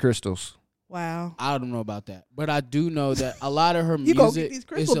charged her crystals. wow. I don't know about that. But I do know that a lot of her You gonna music get these is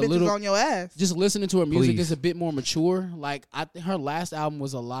crystal a bitches little on your ass. just listening to her music Please. is a bit more mature. Like I think her last album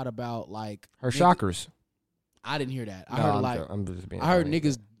was a lot about like Her nigga- chakras. I didn't hear that. I No, heard I'm like jo- I'm just being. I heard funny.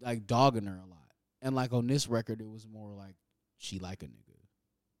 niggas like dogging her a lot. And like on this record it was more like she like a nigga.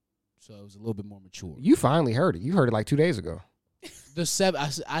 So it was a little bit more mature. You finally heard it. You heard it like 2 days ago. The seven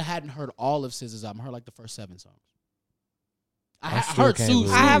I hadn't heard all of SZA's album. I heard like the first 7 songs. I I still heard can't Snooze.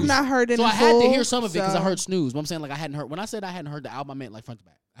 believe I have Snooze. not heard it. So in I had to full, hear some of it because I so- heard Snooze. But I'm saying like I hadn't heard when I said I hadn't heard the album, I meant like front to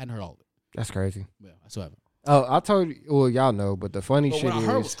back. I hadn't heard all of it. That's crazy. Yeah, I still haven't. Oh, I told you. Well, y'all know, but the funny But shit what I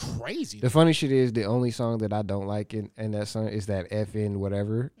heard is was crazy. the funny shit is the only song that I don't like in that song is that FN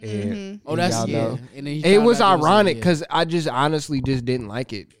whatever. And Oh, that's y'all yeah. know. And then he It found was out ironic yeah. because I just honestly just didn't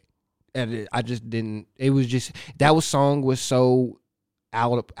like it. And I just didn't. It was just song was so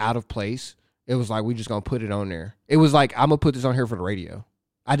out of place. It was like we just gonna put it on there. It was like I'm gonna put this on here for the radio.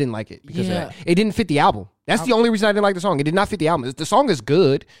 I didn't like it because of Yeah. that. It didn't fit the album. That's the only reason I didn't like the song. It did not fit the album. The song is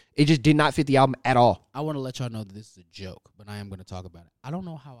good. It just did not fit the album at all. I want to let y'all know that this is a joke, but I am going to talk about it. I don't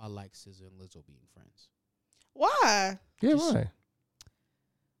know how I like SZA and Lizzo being friends. Why? Yeah, Just- why?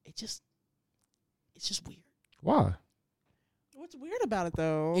 It's just weird. Why? What's weird about it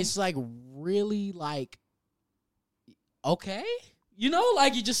though? It's like really like okay, you know,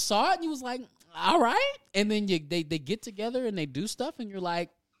 like you just saw it and you was like, all right, and then they get together and they do stuff and you're like,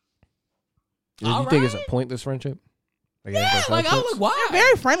 You all think it's a right. pointless friendship? Like, ain't Yeah, no like I'm friendships? like, why? They're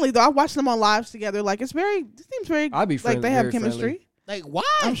very friendly though. I watched them on lives together. Like it seems very I'd be like friendly, they have very chemistry. friendly. Like why?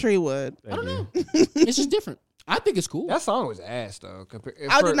 I'm sure he would. I don't know. It's just different. I think it's cool. That song was ass though.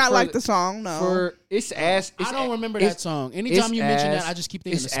 I did not like the song. No. For it's ass. It's I don't remember it's- that song. Anytime you mention ass- that, I just keep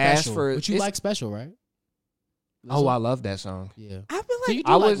thinking of it's ass Special. for- But you it's- like Special, right? Oh, Lizzo? I love that song. Yeah. I feel So like you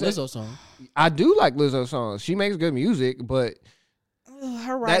do I like was- Lizzo song. I do like Lizzo songs. She makes good music, but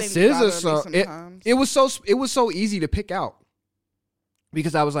her writing SZA bothers me song, sometimes. it was so easy to pick out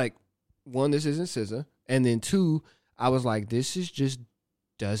because I was like, one, this isn't SZA, and then two, I was like, this is just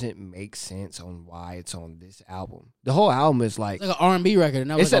doesn't make sense on why it's on this album. The whole album is like It's like an R&B record, and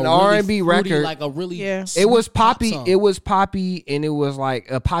that It's was like an a really R&B fruity, record. like a really Yeah. it was sweet pop poppy. song. It was poppy, and it was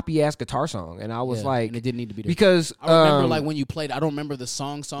like a poppy ass guitar song, and I was Yeah, like, and it didn't need to be there. because I remember like when you played. I don't remember the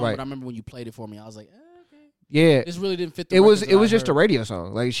song, Right. but I remember when you played it for me. I was like, okay, yeah, this really didn't fit. The it was records that I just a heard. radio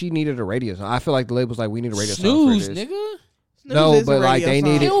song. Like she needed a radio song. I feel like the label's like, we need a radio Snooze, song for this. nigga. Snooze No, is a but like radio they song.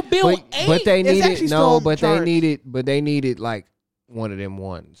 needed, Kill Bill but they It's needed actually still on the charts. but they needed like one of them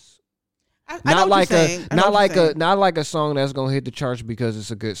ones. I know Not what like you're saying. I know not what you're like saying. not like a song that's gonna hit the charts because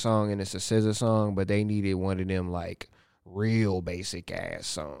it's a good song and it's a SZA song, but they needed one of them like real basic ass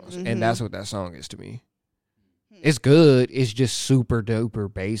songs, Mhm. and that's what that song is to me. It's good. It's just super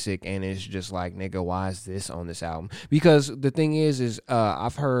duper basic, and it's just like, nigga, why is this on this album? Because the thing is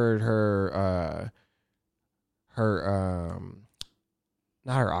I've heard her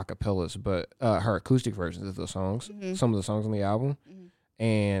not her acapellas, but her acoustic versions of the songs, Mhm. some of the songs on the album, Mhm.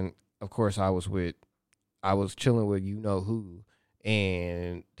 and of course I was chilling with you know who,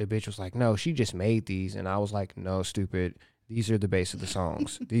 and the bitch was like, no, she just made these, and I was like, no, stupid. These are the base of the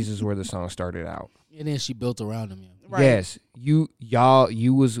songs. These is where the song started out. And then she built around him. Yeah. Right. Yes, you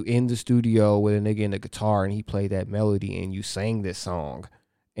was in the studio with a nigga in the guitar and he played that melody and you sang this song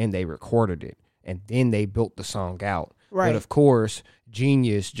and they recorded it. and then they built the song out. Right. But of course,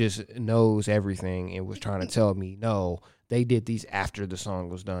 Genius just knows everything and was trying to tell me, no, they did these after the song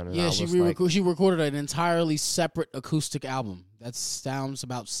was done. And Yeah, I she was she recorded an entirely separate acoustic album. That sounds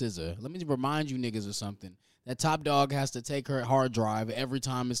about SZA. Let me remind you niggas of something. That Top Dog has to take her hard drive every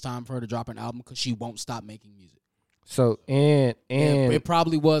time it's time for her to drop an album because she won't stop making music. So and it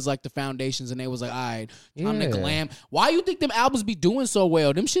probably was like the foundations, and they was like, all right, time to glam. Why you think them albums be doing so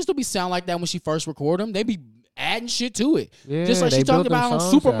well? Them shits don't be sound like that when she first record them. They be adding shit to it. Yeah, just like she talked about on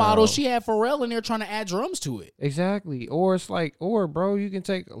Supermodel, out. she had Pharrell in there trying to add drums to it. Exactly. Or it's like, bro, you can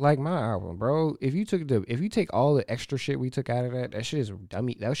take like my album, bro. If you take all the extra shit we took out of that shit is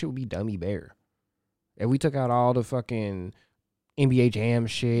dummy. That shit would be dummy bare. If we took out all the fucking NBA Jam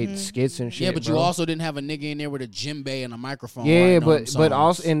shit, skits and shit. Yeah, but bro. you also didn't have a nigga in there with a djembe and a microphone. Yeah, but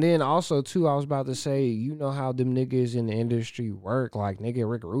also too, I was about to say, you know how them niggas in the industry work. Like nigga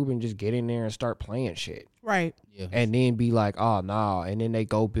Rick Rubin just get in there and start playing shit. Right. Yeah. And then be like, oh nah, and then they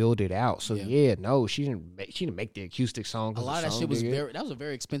go build it out. So she didn't make the acoustic song. A lot of that shit was that was a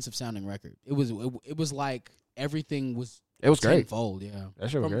very expensive sounding record. It was like everything was. It was great. Tenfold, yeah. That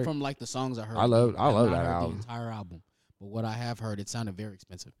shit was great. From like the songs I heard. I love that heard album. The entire album. But what I have heard, it sounded very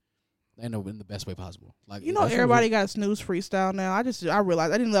expensive. And in the best way possible. Like everybody got a snooze freestyle now. I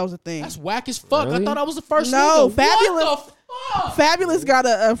realized I didn't know that was a thing. That's whack as fuck. Really? I thought I was the first. No, nigga. Fabulous. What the fuck? Fabulous got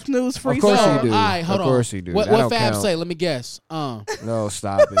a snooze freestyle. Of course he do. All right, hold of on. course he do. What That don't Fab count. say? Let me guess. No,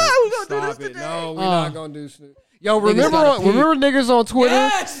 stop it. We gonna do Stop this it. today. No, we're not gonna do snooze. Yo, Niggas gotta remember niggas on Twitter?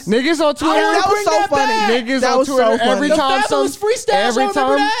 Yes! Niggas on Twitter. that was so funny. Niggas That on was so Twitter. funny. Every The time some Fabulous freestyle, every y'all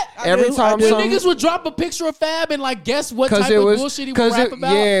time, remember that? every I do. time When some niggas would drop a picture of Fab and like guess what type of bullshit he would rap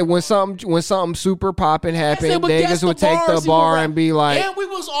about. Yeah, when something super popping happened, guess niggas would the take bars the he would ar rap. and be like, And we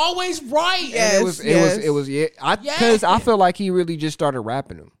was always right. Yeah. and it was because Yeah. I feel like he really just started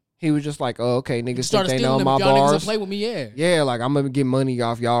rapping them. He was just like, oh, okay, niggas think Started they stealing know them. my Y'all niggas bars. to play with me, yeah. Yeah, like I'm gonna get money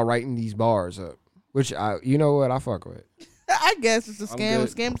off y'all writing these bars up, which you know what, I fuck with. I guess it's a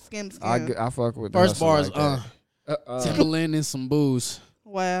scam. good. Scam. I fuck with the First hustle bars, like that. Timberland and some booze.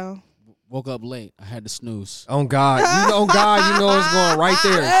 Wow. Woke up late. I had to snooze. On God, you know it's going right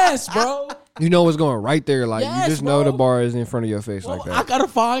there. Yes, bro. You know it's going right there. Like Yes, you just know bro. the bar is in front of your face Well, like I that. gotta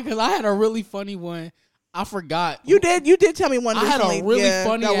find because I had a really funny one. I forgot. You did tell me one I had recently. a really Yeah,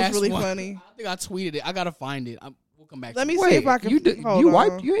 funny that ass was really one. funny. I think I tweeted it. I gotta find it. We'll come back. Let to me it. see if I can. Hold you on.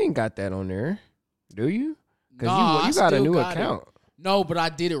 wiped? You ain't got that on there, do you? Because Nah, you I got a still new got it. account. No, but I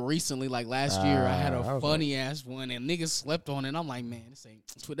did it recently, like last year. I had a okay. funny ass one, and niggas slept on it. And I'm like, man, this ain't.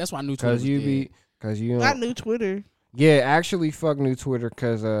 That's why I knew Twitter was Because you Not new Twitter. Yeah, actually, fuck new Twitter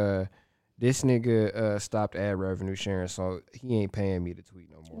because this nigga stopped ad revenue sharing, so he ain't paying me to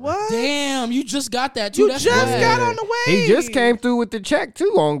tweet no more. What? Damn, you just got that too. You That's just whack. got on the way. He just came through with the check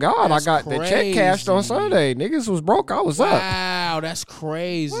too. On God, That's I got the check cashed on crazy. Sunday. Niggas was broke. I was up. Wow, that's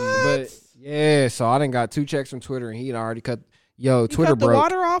crazy. But yeah, so I done got 2 checks from Twitter, and he had already cut. Yo, You Twitter cut the broke.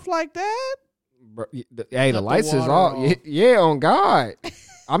 water off like that? Hey, Cut the the lights is water off. off. Yeah, on God.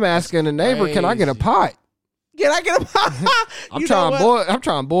 I'm asking the neighbor, can I get a crazy. pot? Can I get a I'm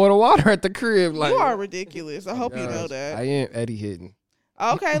trying to boil the water at the crib. Like You are ridiculous. I hope you know I that. am Eddie Hitting.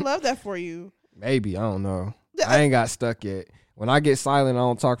 Okay, love that for you. Maybe, I don't know. I ain't got stuck yet. When I get silent, I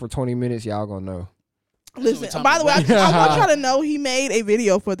don't talk for 20 minutes. Y'all gonna know. Listen, by the way, I want y'all to know he made a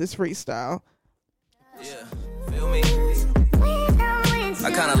video for this freestyle. Yeah, feel me? I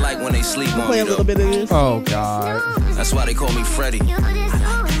kind of like when they sleep on Play me a little though. bit of this. Oh God. That's why they call me Freddie.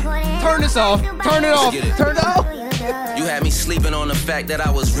 Turn this off. Turn it off. Get it? Turn it off. You had me sleeping on the fact that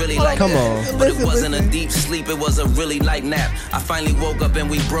I was really like Come that. on. But Listen, it wasn't listen. a deep sleep, it was a really light nap. I finally woke up and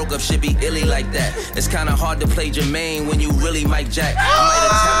we broke up, shit be illy like that. It's kinda hard to play Jermaine when you really Mike Jack. I might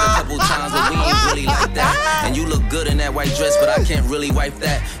have tapped a couple times, but we ain't really like that. And you look good in that white dress, but I can't really wipe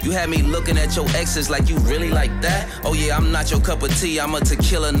that. You had me looking at your exes like you really like that. Oh yeah, I'm not your cup of tea, I'm a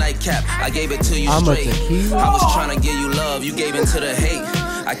tequila nightcap. I gave it to you I'm a straight. tequila? I was trying to give you love, you gave into the hate.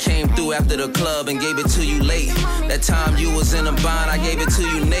 I came through after the club and gave it to you late. That time you was in a bind, I gave it to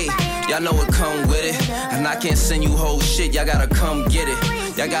you Nate. Y'all know it come with it. And I can't send you whole shit, y'all gotta come get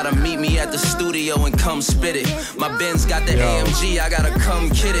it. Y'all gotta meet me at the studio and come spit it. My Benz got the AMG, I gotta come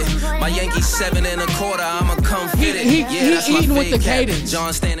get it. My Yankee 7 1/4, I'ma come fit it. He that's my eating with fade the cap. cadence.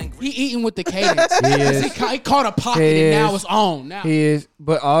 John standing. He eating with the cadence. He is. He caught a pocket He and now is. it's on. Now He is,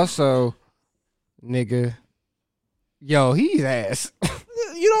 but also, nigga, yo, he's ass.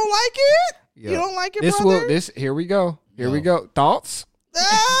 You don't like it? Yo, You don't like it, brother? Here we go. Here we go. Thoughts?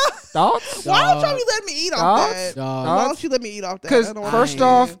 Ah! Thoughts? Why don't you let me eat off that? Dog. Why don't you let me eat off that? Because I don't first understand.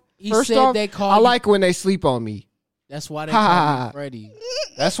 off, He said they call I you- like when they sleep on me. that's why they Ha, ha, call ha. me Freddie.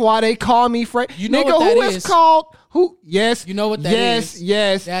 That's why they call me Freddie. You know Nigga, what that who is? called? Who? Yes. You know what that is?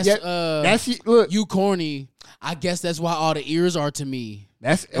 Yes. That's look. You corny. I guess that's why all the ears are to me.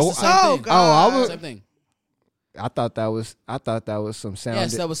 That's That's the same Oh, thing. God. I was. Same thing. I thought that was some sound.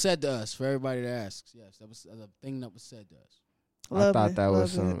 Yes, that was said to us. For everybody that asks, yes, that was a thing that was said to us. Love I it,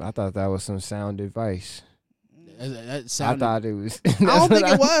 thought that was some sound advice. That I sounded, thought it was. I don't think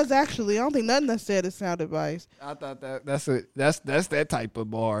it was actually. I don't think nothing that said is sound advice. I thought that's that type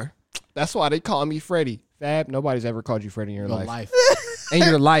of bar. That's why they call me Freddie. Fab. Nobody's ever called you Freddie in your life. In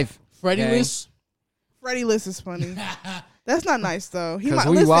your life. Freddie gang. List. Freddie List is funny. That's not nice though. He 'Cause might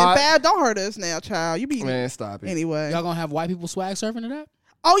we listen. wild- Fab, don't hurt us now, child. You be Man, stop it. anyway. Y'all gonna have white people swag surfing to that?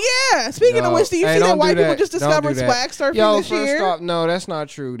 Oh yeah. Speaking of No. which, do you Hey, see that don't white do people just Don't discovered do that. swag surfing Yo, this first year? off, no, that's not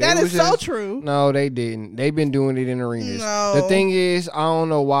true. That They is was so just- true. No, they didn't. They've been doing it in arenas. No. The thing is, I don't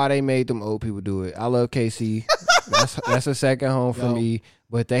know why they made them old people do it. I love KC. that's a second home for Yo. me.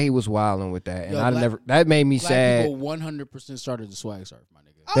 But they was wilding with that, and Yo, that made me Black sad. people 100% started the swag surf, my nigga.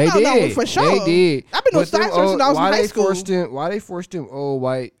 Oh, They no, did. no, for sure. They did. I've been doing But them swag surfing since I was in why high they school. forced them old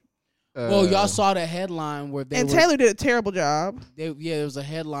white? Well, y'all saw the headline where And Taylor did a terrible job. there was a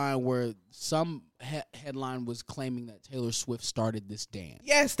headline where some headline was claiming that Taylor Swift started this dance.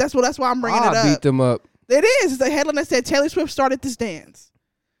 Yes, that's why I'm bringing it I up. beat them up. It is. It's a headline that said Taylor Swift started this dance.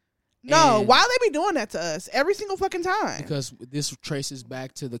 No, And- why they be doing that to us every single fucking time? Because this traces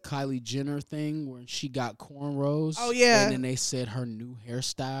back to the Kylie Jenner thing where she got cornrows. Oh, yeah. And then they said her new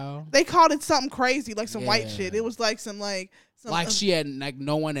hairstyle. They called it something crazy, like some white Yeah. shit. It was like some She had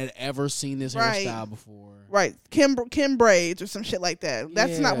no one had ever seen this Right. hairstyle before. right Kim braids or some shit like that.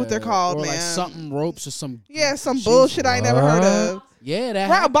 That's not what they're Yeah, called, or man. like something ropes or some some shit. bullshit I ain't never heard of. Yeah, that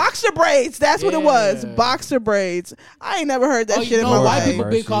Right, happened. boxer braids. That's what it was. Yeah. Boxer braids. I ain't never heard that Oh, shit you in know, my white life. people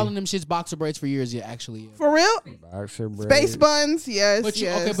been Mercy. calling them shits boxer braids for years. Yeah, actually. Yeah. For real? Boxer Space braids. buns, yes, But you,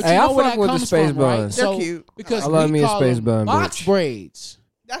 yes. okay, but Hey, you I know where fuck that with the comes space from, right? buns. They're So, cute. Because I love we me a call space them bun, box bitch. braids.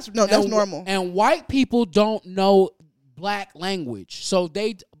 That's And- normal. And white people don't know black language, so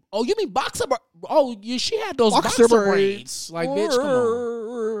they. Oh, you mean boxer? She had those boxer, braids. Like, bitch, come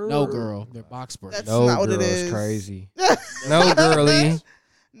on. No, girl, they're box braids. That's No, not what girl, it it's is. crazy. No, girly.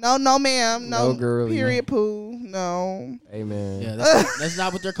 No, ma'am. No, No, girly. period poo. No. Amen. Yeah, that's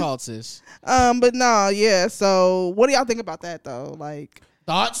not what they're called, sis. But no, yeah. So what do y'all think about that though? Like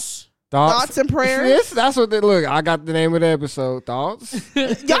Thoughts? thoughts and prayers? Yes, that's what they look. I got the name of the episode. Thoughts?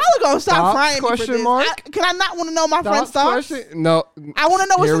 Y'all are gonna stop Thoughts? frying me for Question this. mark? Can I not want to know my friend's thoughts? Question? No. I want to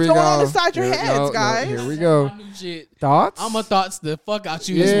know what's Here we going on go. inside your Here- heads, no, guys. Here we go. My new shit. Thoughts? I'm a thoughts the fuck out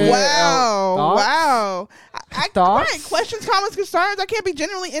you Yeah. this week. Wow, Thoughts? wow. Thoughts? Right, questions, comments, concerns. I can't be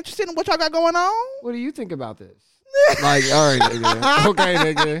genuinely interested in what y'all got going on. What do you think about this? Like, all right, nigga. Okay,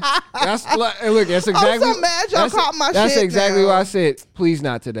 nigga. That's look. That's exactly. I'm so mad y'all caught my That's shit exactly now. what I said. Please,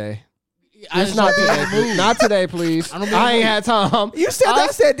 not today. I It's just not don't today. be Please. Not today, please. I don't be I ain't moved. had time. You said that. I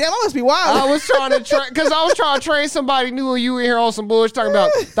said, damn, I must be wild. I was trying to train because I was trying to train somebody new and you in here on some bullshit talking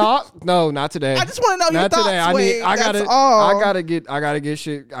about thoughts. No, not today. I just want to know your Not thoughts. today. I Wade. gotta That's all. I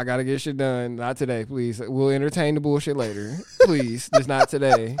gotta get shit done. Not today, please. We'll entertain the bullshit later. Please. Just not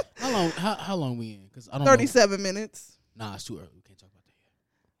today. How long we in? Because I don't 37 minutes. know. Nah, it's too early. We can't talk about that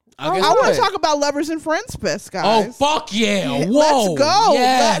yet. I guess want what? to talk about lovers and friends fest, guys. Oh fuck yeah! Yeah, Whoa! let's go.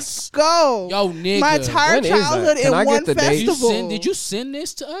 Yes. Let's go. Yo, nigga. My entire When is that? childhood Can in I get one the date? festival. Did you send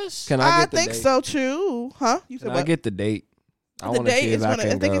this to us? Can I I get the think date? so too. Huh? You said Can I what? get the date? I The want to date see is if I when can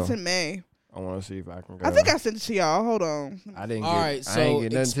I think go. it's in May. I want to see if I can go. I think I sent it to y'all. Hold on. I didn't All get. right, I ain't so get nothing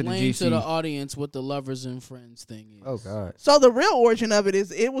to the explain GC. to the audience what the lovers and friends thing is. Oh God. So the real origin of it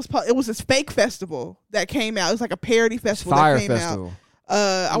is it was this fake festival that came out. It was like a parody festival Fire that came festival. out.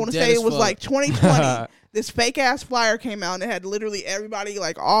 I want to dead say as it was fuck. like 2020. This fake ass flyer came out and it had literally everybody,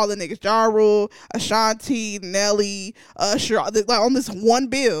 like all the niggas, Ja Rule, Ashanti, Nelly, Usher, like on this one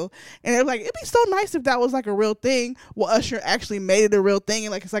bill. And they're like, it'd be so nice if that was like a real thing. Well, Usher actually made it a real thing,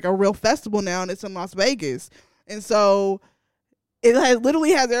 and like it's like a real festival now, and it's in Las Vegas. And so it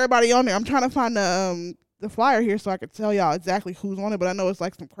literally has everybody on there. I'm trying to find the flyer here so I could tell y'all exactly who's on it, but I know it's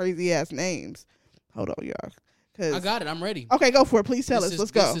like some crazy ass names. Hold on, y'all. I got it. I'm ready. Okay, go for it. Please tell us. Let's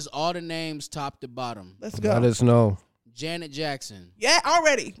go. This is all the names top to bottom. Let's go. Let us know. Janet Jackson. Yeah,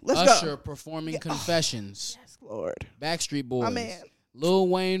 already. Let's Usher go. performing Confessions. Yes, Lord. Backstreet Boys. My man. Lil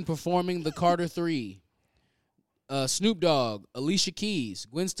Wayne performing The Carter 3. Snoop Dogg, Alicia Keys,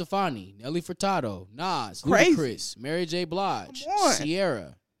 Gwen Stefani, Nelly Furtado, Nas, Crazy. Ludacris, Mary J. Blige, Come on.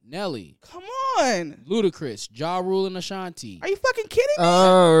 Sierra, Nelly, Come on. Ludacris, Ja Rule and Ashanti, Are you fucking kidding me?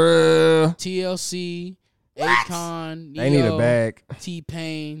 TLC, What? Akon, they need a Neo, bag.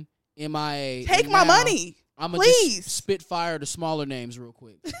 T-Pain, MIA. Take and my now money. I'm going to just spitfire the smaller names real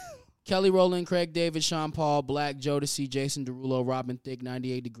quick. Kelly Rowland, Craig David, Sean Paul, Black, Jodeci, Jason Derulo, Robin Thicke,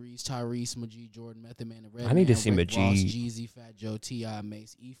 98 Degrees, Tyrese, Majee, Jordan, Method Man, and Red I need to Man, see Rick Majee. Ross, Jeezy, Fat Joe, T.I.,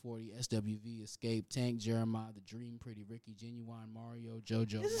 Mace, E40, SWV, Escape, Tank, Jeremiah, The Dream, Pretty Ricky, Genuine, Mario,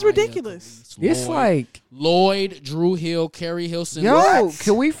 JoJo. This is Maya, ridiculous. Khalees, It's Lloyd, like, Lloyd, Drew Hill, Kerry Hilson, yo,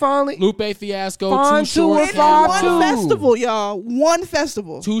 can we finally Lupe Fiasco, Find Too two Short, and It's five, one two. festival, y'all. One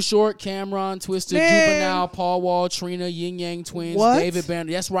festival. Too Short, Cameron, Twisted, Man. Juvenile, Paul Wall, Trina, Yin Yang Twins, What? David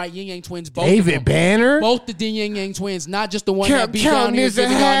Banner. That's right, Yin Yang Twins. Both of David them. Banner? Both the Yin Yang Twins, not just the one Count- that beat down counting here is a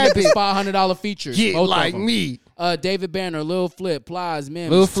giving y'all habit. niggas $500 features. Get Both like of them. me. David Banner, Lil Flip, Plies, Mims,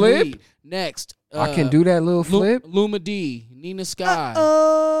 Lil Flip? Tweet. Next, I can do that little flip. Luma D, Nina Sky,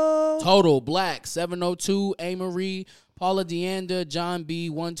 Total, Black, 702, A. Marie, Paula Deanda, John B,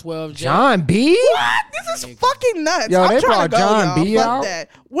 112, John B? What? This is fucking nuts. Yo, I'm they trying to brought go, John y'all. B Fuck out? that.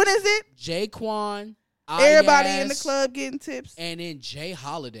 When is it? Jaquan, Everybody in the Ayaz, club getting tips. and then Jay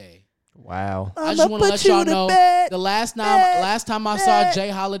Holiday. Wow. I just want to let y'all know the last time I saw Jay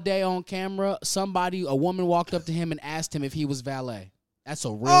Holiday on camera, a woman walked up to him and asked him if he was valet. That's a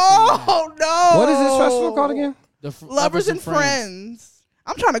real thing. Oh no! What is this festival called again? Lovers and Friends.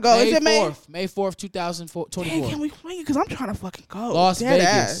 I'm trying to go. May Is it May? 4th, May 4th, 2024. Dang, can we swing it? Because I'm trying to fucking go. Las Dead Vegas.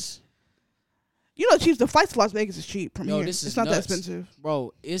 ass. You know, cheap. The flights to Las Vegas is cheap from Yo, here. this is It's not nuts. that expensive.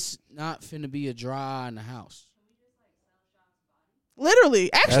 Bro, it's not finna be a dry in the house.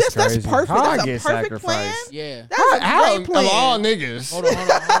 Literally, actually, That's that's crazy. perfect. How I That's a get perfect plan. sacrificed? Yeah. That's a How- great plan. Of all niggas. Hold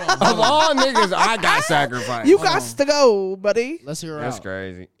on. Of all niggas, I got sacrificed. You got to go, buddy. Let's hear her That's out.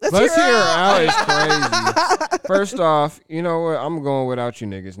 crazy. Let's Let's hear hear her her out. out. It's crazy. First off, you know what? I'm going without you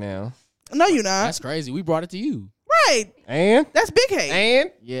niggas now. No, you're not. That's crazy. We brought it to you. Right. And? That's big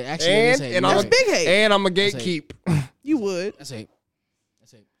hate. Yeah, actually, that is hate. And You're I'm That's right. big hate. And I'm a That's it. gatekeep. You would. That's hate.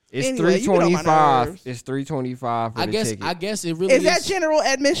 That's hate. It's Anyway, you get on my $325. nerves. It's $325 for I the guess. ticket. I guess it really Is that general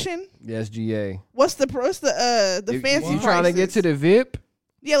admission? Yes, GA. What's the fancy You trying to get to the VIP?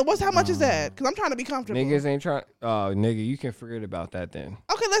 Yeah, how much is that? Because I'm trying to be comfortable. Niggas ain't trying. Oh, nigga, you can forget about that then.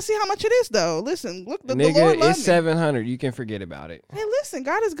 Okay, let's see how much it is though. Listen, look, the Lord Nigga, loves it's me. $700. You can forget about it. Hey, listen,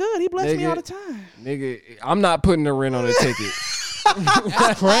 God is good. He bless me Nigga. all the time. Nigga, I'm not putting the rent on the ticket.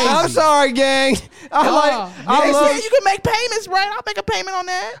 That's crazy. I'm sorry, gang. I They love said you can make payments, right? I'll make a payment on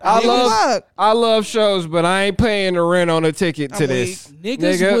that. I love shows, but I ain't paying the rent on the ticket to I'm this. weak.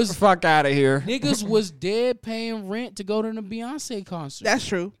 Niggas Nigga, was- fuck out of here. Niggas was dead paying rent to go to the Beyonce concert. That's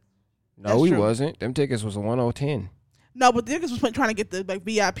true. No, we true. wasn't. Them tickets was $110. No, but the niggas was trying to get the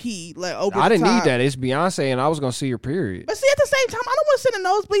VIP over. I the didn't top. need that. It's Beyonce, and I was gonna see her. Period. But see, at the same time, I don't want to sit in the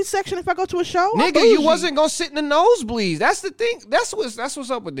nosebleed section if I go to a show. I'm Nigga, you bougie. wasn't gonna sit in the nosebleeds. That's the thing. That's what's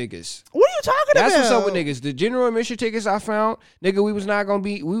up with niggas. What are you talking That's about? what's up with niggas. The general admission tickets I found, nigga, we was not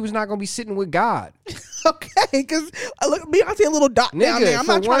gonna be sitting with God. Okay, because look, Beyonce a little dot down Nigga, there. I'm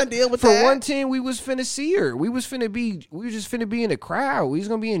not trying to deal with that. For 110, we was finna see her. We was just finna be in the crowd. We was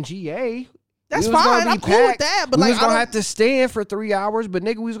gonna be in GA. That's We was gonna fine. be I'm cool with packed. that. But we like, was gonna I have to stand for 3 hours, but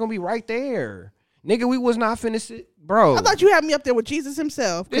nigga, we was gonna be right there. Nigga, we was not finna sit, bro. I thought you had me up there with Jesus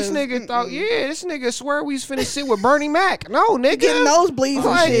himself. This 'cause, nigga thought, this nigga swear we was finna sit with Bernie Mac. No, nigga. getting nosebleeds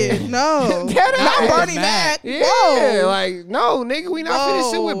Like, and shit. No, Dead not ass. Bernie Mac. Yeah, Whoa. like, no, nigga, we not finna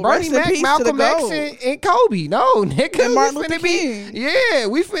sit with Whoa, Bernie rest in Mac, peace to Malcolm the X, GOAT. and Kobe. No, nigga, And Martin we Luther finna be, King. yeah,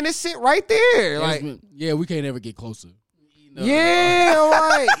 we finna sit right there. Like, yeah, we can't ever get closer. No.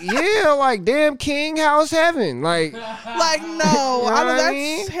 like damn King House Heaven. Like, Like, no, You know I know what I that's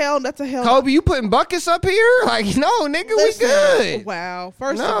mean? hell. That's a hell. Kobe, you putting buckets up here? Like, no, nigga, Listen, we good. Wow.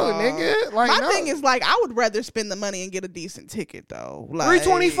 First No, of all, nigga, like, my no. thing is like I would rather spend the money and get a decent ticket though. Like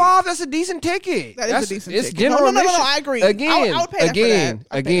 $325. That's a decent ticket. That is a decent it's ticket. General No, admission. I agree. Again, I would pay that for that.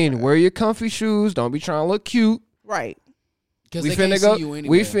 I'd pay that for that. wear your comfy shoes. Don't be trying to look cute. Right. Because We they can't finna go. see you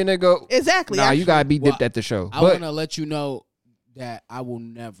anywhere. We finna go. Exactly. Nah, you actually. gotta be dipped Well, at the show. I But want to let you know that I will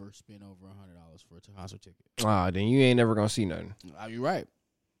never spend over $100 for a concert ticket. then you ain't never gonna see nothing. You're right.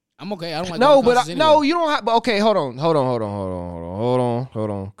 I'm okay. I don't like No, going to but concerts no, anyway. you don't have. But okay, hold on,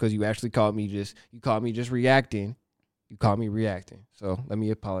 because you actually caught me just reacting. You caught me reacting. So let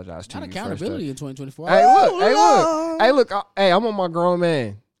me apologize to Not you. accountability in 2024. Hey, look, Oh, hey, look. Hey, I'm on my grown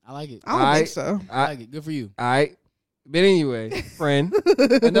man. I like it. I don't think so. I like it. Good for you. All right. But anyway, friend,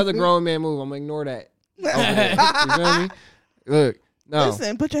 another grown man move. I'm gonna ignore that. Over there. You feel me? Look, no.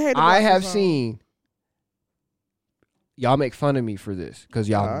 Listen, put your head. I have seen y'all make fun of me for this because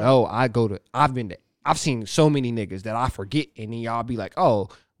y'all know I've seen so many niggas that I forget, and then y'all be like, oh,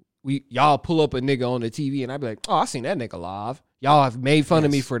 y'all pull up a nigga on the TV, and I be like, oh, I seen that nigga live. Y'all have made fun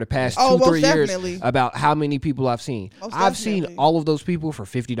of me for the past 2-3 most years definitely. about how many people I've seen. Most I've definitely. seen all of those people for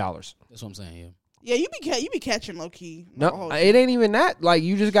 $50. That's what I'm saying. Yeah. Yeah, you be catching low key. No, it ain't even that. Like,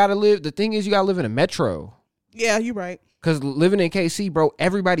 you just gotta live. The thing is, you gotta live in a metro. Yeah, you're right. Cause living in KC, bro,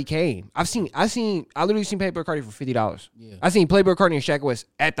 everybody came. I literally seen Playboy Cardi for $50. Yeah. I seen Playboy Cardi and Shaq West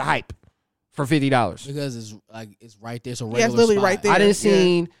at the Hype for $50 because it's right there. So yeah, it's literally right there. I didn't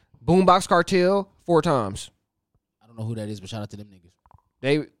seen Boombox Cartel 4 times. I don't know who that is, but shout out to them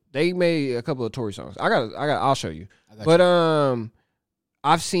niggas. They made a couple of Tory songs. I'll show you. But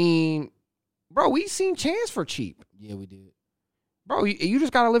I've seen, bro, we seen Chance for cheap. Yeah, we did. Bro, you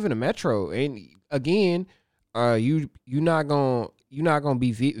just gotta live in a metro, and again, you not gonna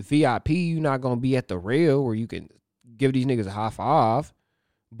be VIP. You not gonna be at the rail where you can give these niggas a high five.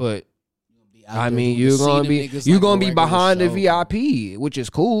 But I mean, you're gonna be behind the VIP, which is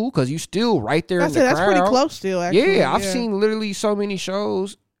cool because you still right there in the crowd. That's pretty close still. Actually. Yeah, I've seen literally so many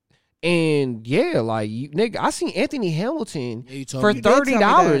shows. And yeah, like nigga, I seen Anthony Hamilton for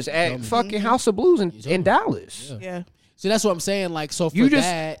 $30 at fucking House of Blues in Dallas. Yeah. See, that's what I'm saying. Like, so for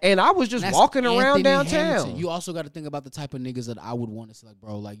that, and I was just walking around downtown. Hamilton. You also got to think about the type of niggas that I would want to see. Like,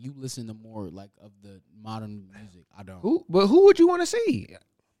 bro, like you listen to more like of the modern music. I don't. Who would you want to see?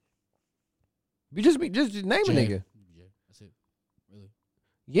 Just name a nigga. That's it. Really?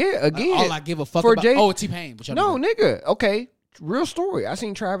 Yeah. Again, all I give a fuck about. T-Pain. No, nigga. Okay. Real story. I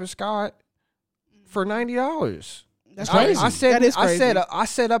seen Travis Scott for $90. That's crazy. I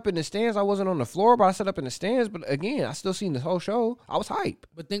set up in the stands. I wasn't on the floor, but I set up in the stands. But again, I still seen the whole show. I was hype.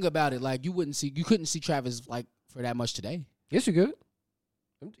 But think about it. Like you couldn't see Travis like for that much today. Yes, you could.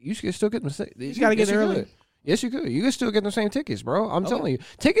 You should still get them. You gotta get there early. Yes, you could. You can still get the same tickets, bro. I'm telling you,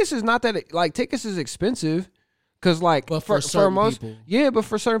 tickets is not that like tickets is expensive. Cause like but for most people. Yeah, but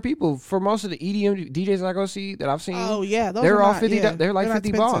for certain people, for most of the EDM DJs I go see that I've seen, they're all $50. Yeah, they're like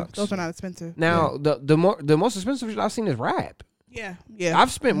 $50. Those are not expensive. Now the most expensive shit I've seen is rap. Yeah. I've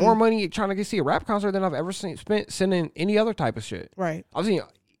spent more money trying to see a rap concert than I've ever spent sending any other type of shit. Right. I've seen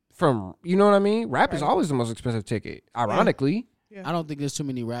from you know what I mean. Rap is always the most expensive ticket. Ironically, I don't think there's too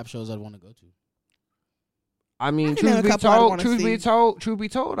many rap shows I'd want to go to. I mean, truth be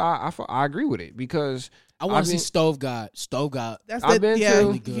told, I agree with it because. I want to see Stove God. I've been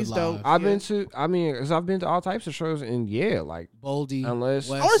to all types of shows, and like Boldy. Unless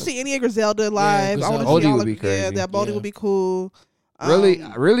I want to see any Griselda live. Yeah, Boldy would be crazy. Yeah, that Boldy would be cool.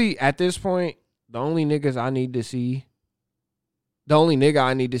 Really, at this point, the only niggas I need to see,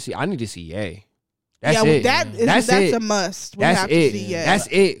 I need to see Ye. That's it. That's a must. That's it. That's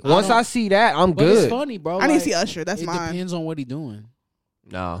it. Once I see that, I'm good. It's funny, bro. I need to see Usher. That's mine. It depends on what he's doing.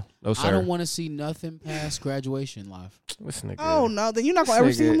 No, sir. I don't want to see nothing past graduation live. This nigga. Oh no, then you're not gonna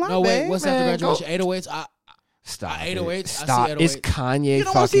ever see him live. No wait, what's after graduation? 808s. Stop. 808s. Stop. I see 808s. It's Kanye you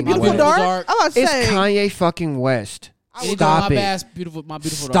don't fucking Beautiful West. Dark. I'm about to say. It's Kanye fucking West. Stop it. My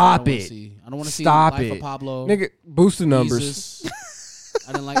beautiful Stop dark. it. I don't want to see Stop Life it. of Pablo. Nigga, boost the numbers. Jesus.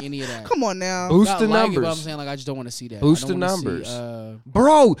 I didn't like any of that. Come on now. Boost the like numbers. It, but I'm saying like I just don't want to see that. Boost the numbers.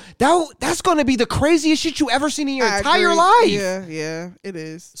 Bro, that's going to be the craziest shit you ever seen in your entire life. Yeah, it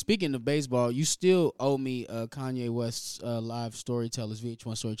is. Speaking of baseball, you still owe me Kanye West's live storytellers,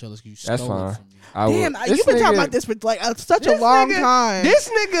 VH1 storytellers. You stole it from me. Damn, you've been talking about this for like such a long time. This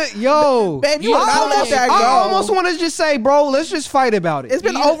nigga, yo. Baby, you not let that go. I almost want to just say, bro, let's just fight about it. It's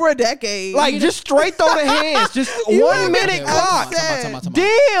been over a decade. Like, just straight throw the hands. Just 1 minute clock.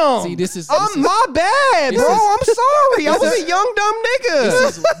 Damn. See, this is my bad, bro. I'm sorry. I was a young dumb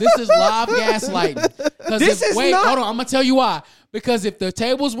nigga. This is live gaslighting. This is wait, not. Hold on. I'm gonna tell you why. Because if the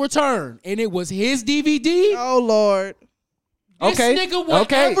tables were turned and it was his DVD, oh Lord. This nigga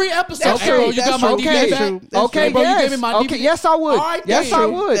went every episode. That's true. Bro, you got my DVD back? Okay, bro, you gave me my DVD. Okay, yes, I would. Right, yes, I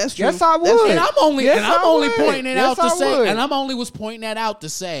would. Yes, I would. And I'm only pointing it out to say, would. and I'm only was pointing that out to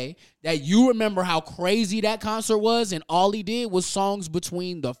say that you remember how crazy that concert was, and all he did was songs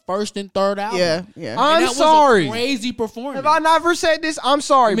between the first and third album. Yeah. I'm sorry. Was a crazy performance. If I never said this, I'm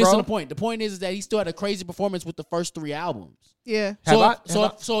sorry, You're missing bro. the point. The point is that he still had a crazy performance with the first 3 albums. Yeah.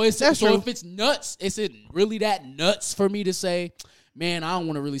 So if it's nuts, is it really that nuts for me to say, man, I don't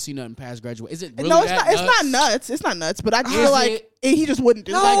want to really see nothing past graduate? Is it really no, it's not nuts. It's not nuts, but I just feel like he just wouldn't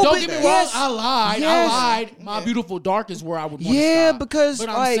do that. Like, don't get me wrong, I lied. My Beautiful Dark is where I would want to stop. Because but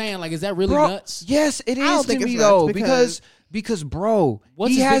I'm saying, like, is that really bro, nuts? Yes, it is to me, though. Because bro,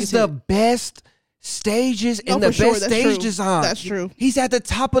 he has the best stages and the best stage design. That's true. He's at the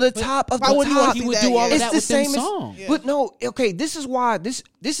top of the top of the top. He would do all of that with them songs. But no, okay, this is why this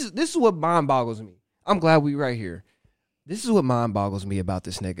is what mind boggles me. I'm glad we right here. This is what mind boggles me about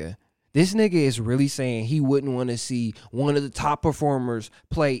this nigga. This nigga is really saying he wouldn't want to see one of the top performers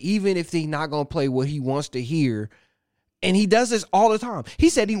play, even if they not gonna play what he wants to hear And he does this all the time. He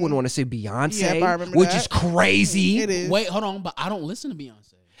said he wouldn't want to see Beyonce, Yeah, I remember which that. is crazy. It is. Wait, hold on, but I don't listen to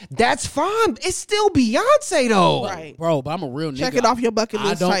Beyonce. That's fine. It's still Beyonce though. Right. Bro, but I'm a real nigga. Check it off your bucket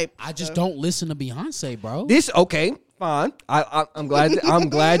list type. I just don't listen to Beyonce, bro. This okay, fine. I'm glad. I'm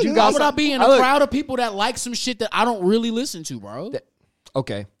glad you Why guys. would I be in a Look, crowd of people that like some shit that I don't really listen to, bro?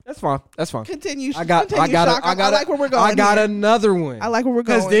 Okay, that's fine. That's fine. Continue. I got Shock. I like where we're going. I got here. another one. I like where we're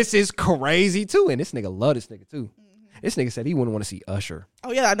going. Because this is crazy too, and this nigga love this nigga too. This nigga said he wouldn't want to see Usher.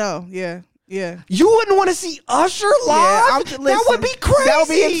 Oh yeah, I know. Yeah. You wouldn't want to see Usher live? That would be crazy. That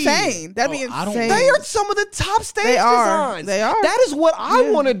would be insane. That'd be I don't- insane. They are some of the top stage They are. designs. They are. That is what I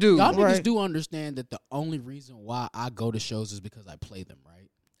want to do. Y'all niggas Right. do understand that the only reason why I go to shows is because I play them, right?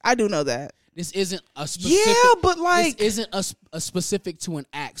 I do know that. This isn't a specific. Yeah, but like, this isn't a specific to an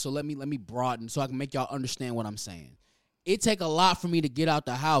act. So let me broaden so I can make y'all understand what I'm saying. It take a lot for me to get out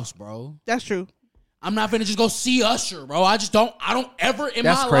the house, bro. That's true. I'm not gonna just go see Usher, bro. I don't ever in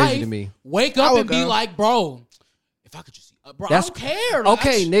That's my crazy life to me. wake I up would and be go. like, bro, if I could just see, bro, That's- I don't care. Like,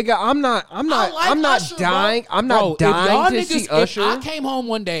 okay, nigga, I'm not I like Usher, dying. bro. I'm Bro, not dying to if y'all see niggas, Usher. If I came home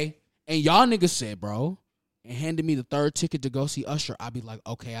one day and y'all niggas said, bro, and handed me the third ticket to go see Usher, I'd be like,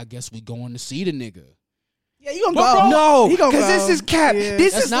 okay, I guess we going to see the nigga. Yeah, you gonna But go? bro, No, He gonna because go. this is cap. Yeah.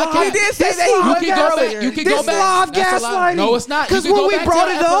 This That's is not live. cap. He did say This that he live would You can go gaslighting. back. You can This go back. live That's a lie. gaslighting. No, it's not. Because You can when go we back brought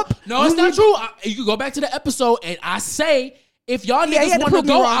to it the up, no, it's not true. You can go back to the episode and I say, if y'all Yeah, he niggas had to want to prove me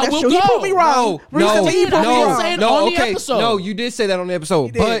go, wrong. I That's will true. go. He proved me wrong. Recently, he proved me no, wrong. saying no, on the okay, episode. no, you did say that on the episode,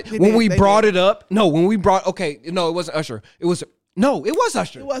 He did. but He when did. we They brought did. it up, no, when we brought, okay, no, it wasn't Usher, it was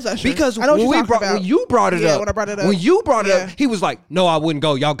Usher. It was Usher. Because I know what when you're we talking brought, about. when you brought it Yeah, up, when I brought it up. when you brought it Yeah. up, he was like, "No, I wouldn't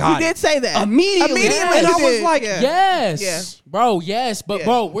go. Y'all got You it." did say that. Immediately, Immediately, and I you was did. like, Yeah. Yes. Yeah. Bro, yes. But, Yeah.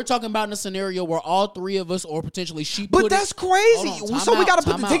 bro, we're talking about in a scenario where all three of us or potentially she "But put that's it. crazy." Hold on, So we time got to out,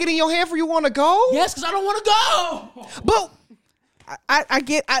 put time the out. ticket in your hand for you want to go? Yes, because I don't want to go. But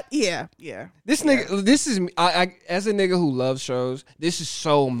Yeah. this nigga, this is I as a nigga who loves shows. This is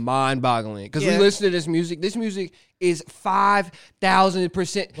so mind-boggling because we Yeah. listen to this music. This music is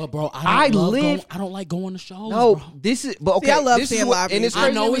 5,000%. But, bro, I live. I don't like going to shows, No, bro. this is. But okay, See, I love this seeing is what, live and it's music. I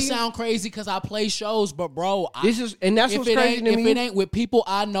crazy know to it me. sound crazy because I play shows, but bro, This is, and that's if what's it crazy ain't to if me. it ain't with people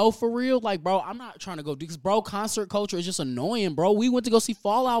I know for real, like bro, I'm not trying to go because bro, concert culture is just annoying, bro. We went to go see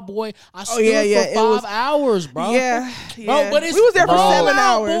Fall Out Boy. I stood yeah, for it 5 was- hours, bro. Yeah. Bro, but it's we was there for Fall 7 Out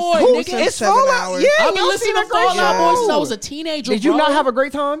hours. Boy, We was nigga. there for It's 7 Fall Out. hours. Yeah, I've been y'all listening seen to a great Fall Out Boy since I show. was a teenager. Did you bro. not have a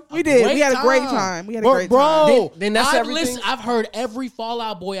great time? We did. Great We had a great time. time. We had a Bro, great bro, time. Then that's everything? I've heard every Fall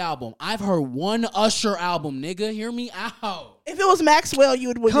Out Boy album. I've heard one Usher album, nigga. Hear me out. If it was Maxwell, you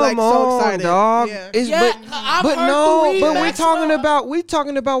would be Come like so on, excited. dog. Yeah. It's, Yeah, but I've but heard no, three but Maxwell. we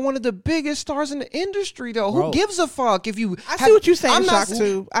talking about one of the biggest stars in the industry, though. Bro. Who gives a fuck if you? I see what you're saying, I'm not- Shock,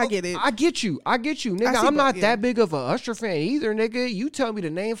 too. I get it. I get you, nigga. I see I'm not both, yeah. that big of a Usher fan either, nigga. You tell me to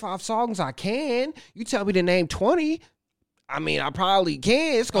name 5 songs, I can. You tell me to name 20. I mean, I probably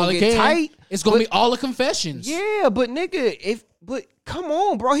can. It's gonna All it get can. tight. It's gonna but- be all the confessions. Yeah, but nigga, but come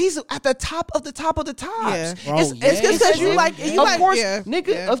on, bro. He's at the top of the top of the tops. Yeah. Bro, It's yes, just because you bro. like Yeah. you Of like course, yeah. nigga.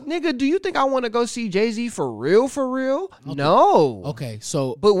 Yeah. Nigga, do you think I want to go see Jay-Z for real? For real? No. Okay,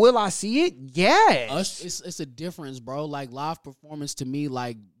 so But will I see it? Yes. it's a difference, bro. Like live performance to me,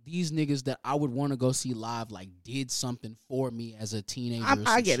 like these niggas that I would want to go see live, like did something for me as a teenager. or I some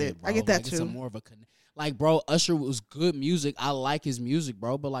get shit, it. I bro. get that Like, it's too. a more of a like, bro, Usher was good music. I like his music,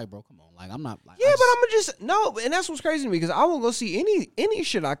 bro. But like, bro, come on, like I'm not like Yeah, but I'm just no, and that's what's crazy to me because I will go see any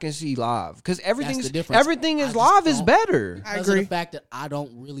shit I can see live because everything the is difference. everything I is just live is don't- better. I because of agree. the fact that I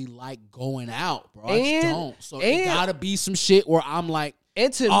don't really like going out, bro. I just And- don't. So it and- gotta be some shit where I'm like,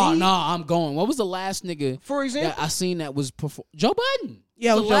 And to oh me, nah, I'm going. What was the last nigga for example, that I seen that was Joe Budden?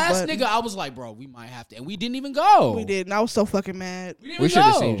 Yeah, it the was Joe last Budden. nigga I was like, bro, we might have to, and we didn't even go. We did, and I was so fucking mad. We, didn't we even should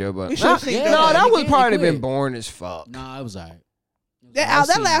have go. seen Joe Budden. We should have seen Yeah, Joe No, Budden. that he would quit, probably he been quit. boring as fuck. Nah, it was alright. That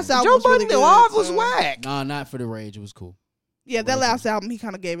last album Joe was really Budden good. live was so- whack. Nah, not for the rage. It was cool. Yeah, that last album he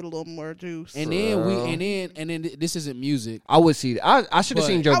kind of gave it a little more juice. And then Bro. this isn't music. I would see. I should have But-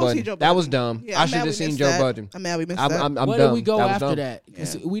 seen Joe I would see Budden. Joe That Budden. was dumb. Yeah, I I'm should mad have we seen missed Joe that. Budden. I'm mad we missed I'm that. dumb. Where did we go That was after dumb. that?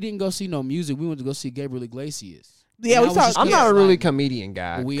 'Cause we didn't go see no music. We went to go see Gabriel Iglesias. Yeah, And we I was saw- just I'm kidding, not a really like, comedian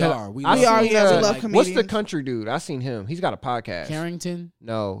guy. But we 'Cause are. We I love- seen, yeah, we love what's the comedians. country dude? I seen him. He's got a podcast. Carrington.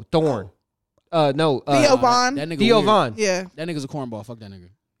 No, Thorn. No, Theo Von. That nigga Theo weird. Von. Yeah, That nigga's a cornball. Fuck that nigga.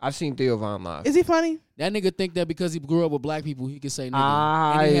 I've seen Theo Von live. is he funny? That nigga think that because he grew up with black people, he could say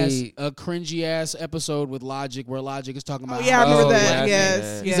nigga. And he has I- a cringy ass episode with Logic where Logic is talking about Oh yeah, I how remember Oh, that. yeah, Yes,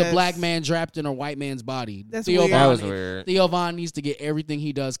 yeah. he's yes. a black man trapped in a white man's body. That's Theo weird. That Von, was weird. Theo Von needs to get everything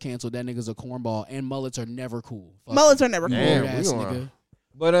he does canceled. That nigga's a cornball, and mullets are never cool. Fuck Mullets are never you, cool. Damn, weird we ass gonna- nigga.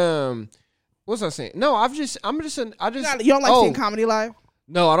 But What's I saying? No, I just You don't like seeing comedy live?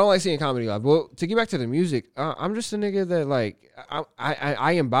 No, I don't like seeing comedy live. Well, to get back to the music, I'm just a nigga that like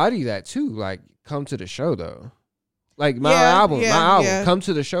I embody that too. Like, come to the show though. Like my album, come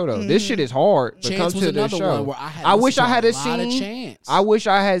to the show though. Mm-hmm. This shit is hard, but Chance come to the show. I wish I had seen. I wish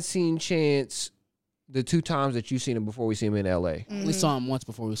I had seen Chance the 2 times that you seen him before we seen him in L.A. We saw him once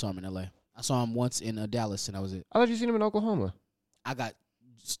before we saw him in L.A. I saw him once in Dallas, and that was it. I thought you seen him in Oklahoma. I got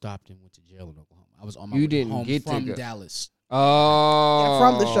stopped and went to jail in Oklahoma. I was on my way home from to Dallas. Oh,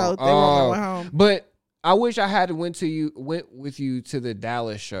 from the show, they were on their way home. But I wish I had went with you to the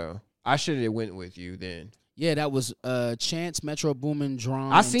Dallas show. I should have went with you then. Yeah, that was Chance, Metro Boomin,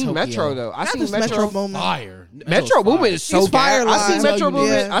 Drum. I seen Metro though. I seen Metro Boomin. Fire. Metro Boomin is so fire. I seen Metro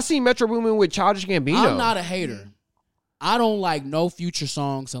Boomin. Yeah. I seen Metro Boomin with Childish Gambino. I'm not a hater. I don't like no Future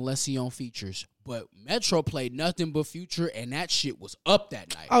songs unless he on features. But Metro played nothing but Future, and that shit was up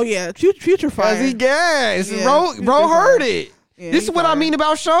that night. Oh yeah, Future fire. Cause he gas. Yeah, bro heard it. Yeah, this is what I mean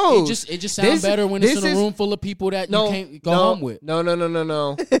about shows. It just sounds better when it's in a room full of people that you can't go home with.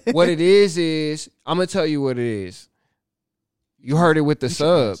 No. What it is I'm gonna tell you what it is. You heard it with the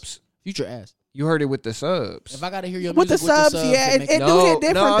subs. Future ass. You heard it with the subs. If I gotta hear your with music the subs, yeah, it hit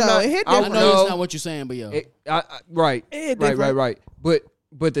different though. It hit different. I know that's not what you're saying, but yo, right.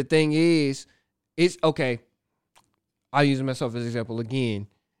 But the thing is, it's okay. I'll use myself as an example again.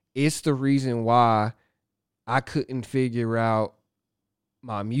 It's the reason why I couldn't figure out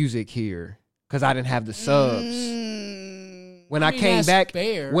my music here because I didn't have the subs. When I came back,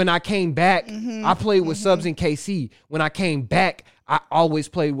 I played with subs in KC. When I came back, I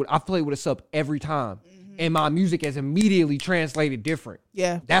played with a sub every time. And my music has immediately translated different.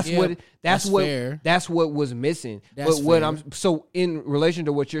 Yeah. That's what was missing. So in relation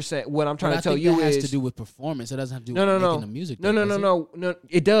to what you're saying, what I'm trying to tell you is has to do with performance. It doesn't have to do with making the music. No.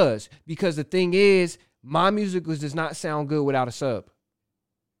 It does. Because the thing is, my music does not sound good without a sub.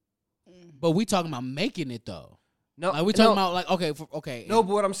 But we talking about making it though. No, like we talking about okay. No,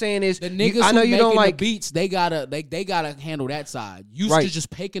 but what I'm saying is, the niggas I know you don't like the beats. They gotta handle that side. Used to just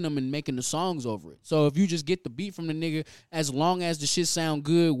picking them and making the songs over it. So if you just get the beat from the nigga, as long as the shit sound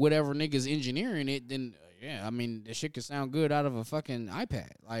good, whatever nigga's engineering it, then yeah, I mean the shit can sound good out of a fucking iPad.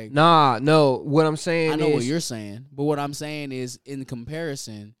 Like no. What I'm saying, I know what you're saying, but what I'm saying is, in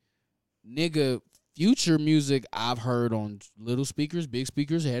comparison, nigga. Future music I've heard on little speakers, big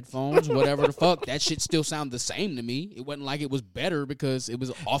speakers, headphones, whatever the fuck. That shit still sound the same to me. It wasn't like it was better because it was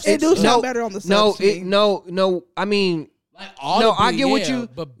offset. It do sound better on the subs. No. I mean, like I get what you.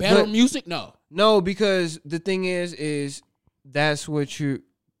 But better music, no. No, because the thing is that's what you.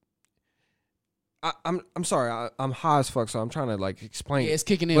 I'm sorry. I'm high as fuck, so I'm trying to like explain. Yeah, it's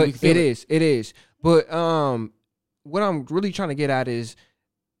kicking in. But it is. But what I'm really trying to get at is.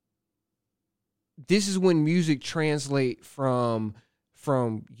 This is when music translate from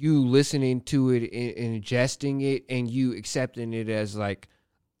you listening to it and ingesting it and you accepting it as like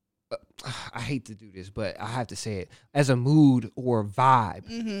I hate to do this, but I have to say it, as a mood or a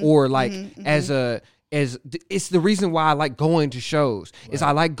vibe or like as it's the reason why I like going to shows. Right. Is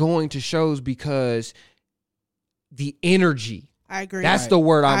I like going to shows because the energy. I agree. That's the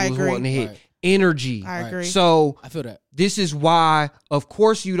word I was wanting to hit. Right. Energy. I agree. So I feel that. This is why, of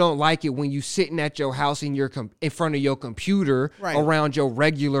course, you don't like it when you sitting at your house in in front of your computer around your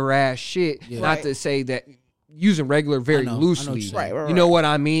regular ass shit. Yeah. Not to say that using regular very loosely. You know what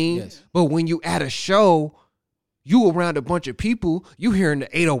I mean? Yes. But when you at a show, you around a bunch of people, you hearing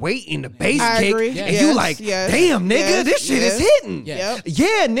the 808 in the bass kick, and you like, damn, nigga, this shit is hitting. Yes.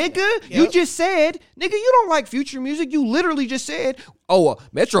 Yeah, nigga, you just said, nigga, you don't like Future music. You literally just said,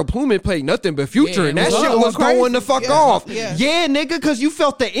 Metro Boomin played nothing but Future, and that shit was going the fuck off. Yeah, nigga, because you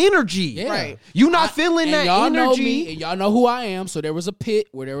felt the energy. Yeah. Right. You not feeling that y'all energy. Know me, and y'all know who I am, so there was a pit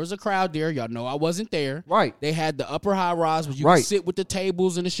where there was a crowd there. Y'all know I wasn't there. Right. They had the upper high rise where you could sit with the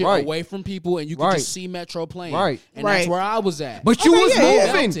tables and the shit away from people, and you could just see Metro playing. Right. And that's where I was at. But you was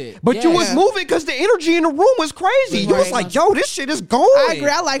moving. But you was moving because the energy in the room was crazy. You was like, yo, this shit is going. I agree.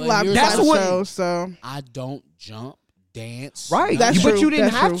 I like live shows, so I don't jump, dance. Right. But you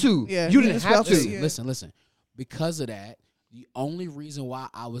didn't have to. Yeah. You didn't have to. Listen. Because of that, the only reason why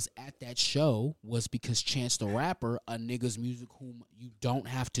I was at that show was because Chance the Rapper, a nigga's music whom you don't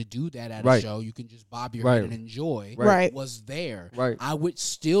have to do that at a show, you can just bob your head and enjoy, was there. Right. I would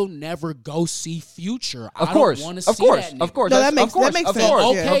still never go see Future. Of course. I don't want to see that nigga. Of course. No, that makes sense.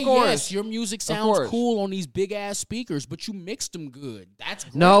 Okay, yes, your music sounds cool on these big ass speakers, but you mixed them good. That's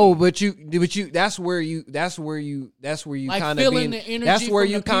great. No, but you that's where you kind of being that's where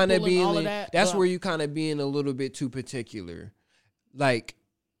you kind of being a little bit too particular. Like,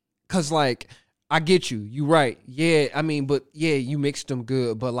 cause like I get you. You right. Yeah. I mean, but yeah, you mixed them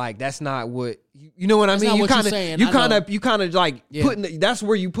good, but like that's not what you know what I mean. You kind of like putting that's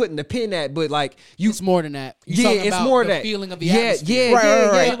where you putting the pin at, but like it's more than that. It's more that feeling of the atmosphere.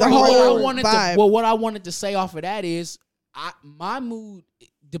 Right. The whole vibe. What I wanted to say off of that is, my mood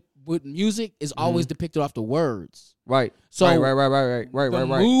with music is always depicted off the words. Right. So right. The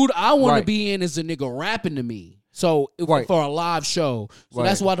mood I want to be in is a nigga rapping to me. So for a live show, so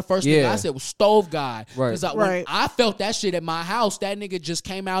that's why the first thing I said was Stove Guy. Because when I felt that shit at my house, that nigga just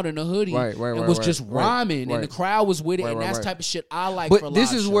came out in a hoodie and was just rhyming, and the crowd was with it, and that's the type of shit I like. But for live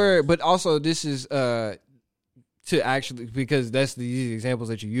this is shows. where, but also this is to actually, because that's the examples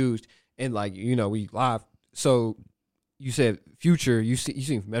that you used, and like we live. So you said Future, you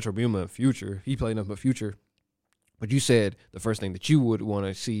seen Metro Boomin and Future, he played nothing but Future. But you said the first thing that you would want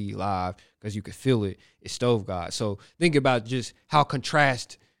to see live, because you could feel it, is Stove God. So think about just how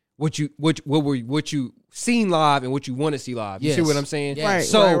contrast what you seen live and what you want to see live. You see what I'm saying? Yes. Right.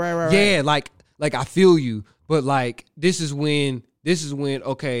 So right. yeah, like I feel you, but like this is when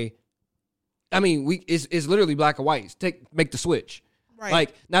okay. I mean, it's literally black and white. Make the switch. Right.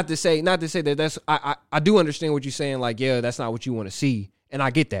 Like not to say that that's I do understand what you're saying. Like that's not what you want to see, and I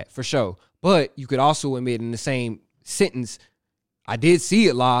get that for sure. But you could also admit in the same sentence, I did see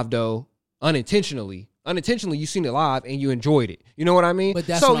it live though, unintentionally. Unintentionally, you seen it live and you enjoyed it. You know what I mean? But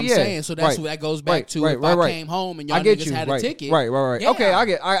that's what I'm saying. So that's what that goes back to. If I came home and y'all niggas had a ticket, right. Yeah. Okay, I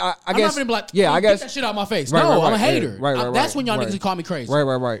guess. I'm not gonna be like, I guess get that shit out my face. Right, no, I'm a hater. Right. That's when y'all niggas call me crazy. Right.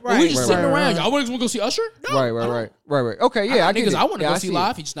 But we just sitting around. Y'all want to go see Usher? No, Right. Okay, yeah, I get niggas it. I want to go see it.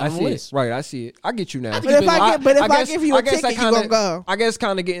 live. He's just not on the list. Right, I see it. I get you now. But if I give you a ticket, you gonna go. I guess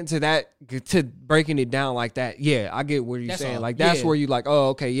kind of getting to that, to breaking it down like that. Yeah, I get what you're saying. Like that's where you like, oh,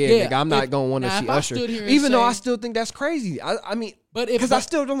 okay, nigga, I'm not gonna want to see Usher, even though I still think that's crazy. I mean, but because I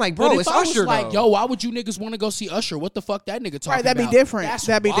still don't like, bro, it's Usher. Like, yo, why would you niggas want to go see Usher? What the fuck that nigga talking Right, that'd about? be different.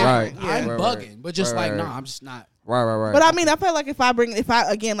 That'd be different. Yeah. I'm bugging, but just like, nah, I'm just not. Right. But I mean, I feel like if I bring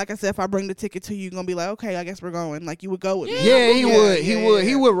the ticket to you, you're gonna be like, okay, I guess we're going. Like you would go with me. Yeah,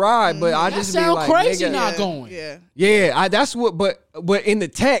 he would ride, but I just sound be like, crazy nigga, not going. Yeah. That's what. But in the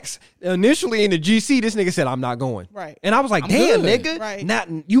text initially in the GC, this nigga said I'm not going. Right. And I was like, damn, good. nigga, Right.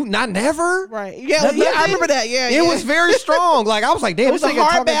 not never. Right. Yeah, I remember that. Yeah. It was very strong. Like I was like, damn, it was this a nigga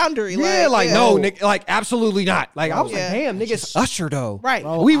hard talking, boundary. No, nigga, like absolutely not. Like I was like, Yeah. damn, nigga's Usher though. Right.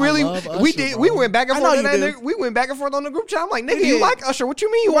 Bro, We I really love Usher, we bro. went back and I know forth. you On do. that, we went back and forth on the group chat. I'm like, nigga, We you did. like Usher? What you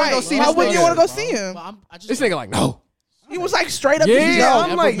mean you want to go see Why this wouldn't nigga? you want to go see him? This nigga like, no. He was like straight up. Yeah, I'm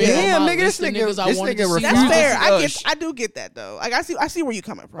Never like, been on damn, my nigga, this list of nigga niggas I wanted to see. refuses. That's fair. I do get that though. Like I see where you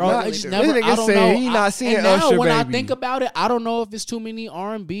coming from. Bro, I I really just do. never. This nigga I don't said know. he not seeing and now Usher, when I baby. think about it, I don't know if it's too many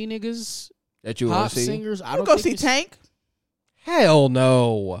R&B niggas, That you want pop to see? singers. I You don't go think see it's- Tank. Hell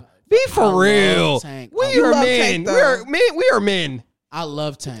no. Be I for love real. Tank. We You are love men. Tank, We though. are men. We are men. I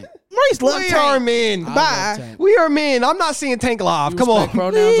love Tank. Maurice love We Tank. are men. I Bye. love Tank. We are men. I'm not seeing Tank live. You Come on. respect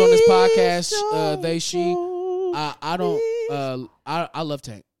pronouns on this Please podcast. They, she. don't I don't. I love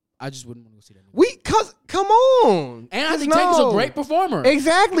Tank. I just wouldn't want to go see that nigga. Come on. And I think Tank is a great performer.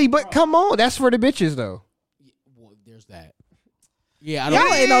 Exactly, but come on. That's for the bitches though. Well, there's that. Yeah, I Y'all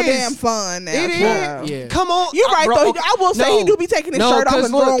don't. ain't no is. damn fun now. It child. is. Yeah. Come on. You right bro, though. okay. I will say No. he do be taking his No, shirt off 'cause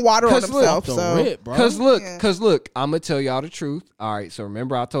and look, throwing water on 'cause look, himself. the So rip, bro. Cause look, Yeah. I'm gonna tell y'all the truth. All right, so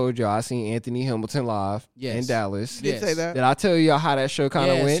remember I told y'all I seen Anthony Hamilton live Yes. in Dallas. you did say that. Did I tell y'all how that show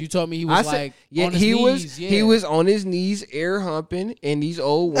kind of Yes, went? you told me he was like yeah, on his he was knees, yeah. he was on his knees air humping, and these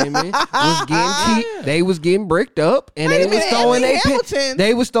old women was getting they was getting bricked up, and Wait they a was minute, throwing Anthony their Hamilton?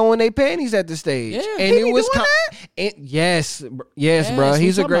 they was throwing their panties at the stage, Yeah. and He it be was doing yes, Yes, bro, what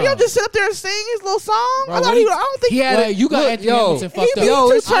he's you a great. talking He'll about? just sit up there and sing his little song. Bro, I what thought he- I don't think He had Wait, you got Anthony Hamilton fucked he up. Yo,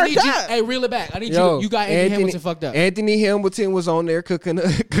 too I need turned you. up. Hey, reel it back. I need Yo, you. You got Anthony Hamilton fucked up. Anthony Hamilton was on there cooking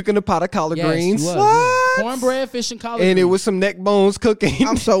a pot of collard Yes, he greens, was, What? yeah. Cornbread, fish, and collard and it greens. was some neck bones cooking.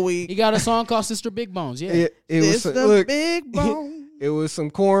 I'm so He weak. got a song called Sister Big Bones. Yeah. It was It's some, the look. big bone. It was some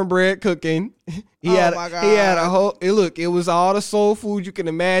cornbread cooking. He Oh had my he had a God. whole. It was all the soul food you can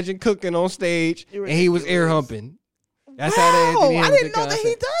imagine cooking on stage, You're and he was air ridiculous. humping. That's how the Anthony I Hamilton didn't know that he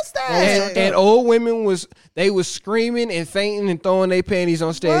concert. does that. And old women was screaming and fainting and throwing their panties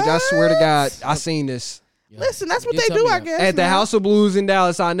on stage. I swear to God, I seen this Yeah. Listen, that's what You they tell do, me I that. guess. at the man. House of Blues in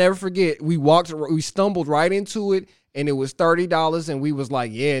Dallas. I'll never forget. We stumbled right into it, and it was $30, and we was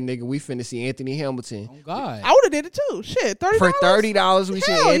like, "Yeah, nigga, we finna see Anthony Hamilton." Oh God. I would have did it too. Shit, $30 For $30, we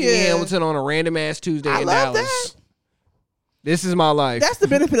seen Hell Anthony yeah. Hamilton on a random ass Tuesday I in love Dallas. that. This is my life. That's the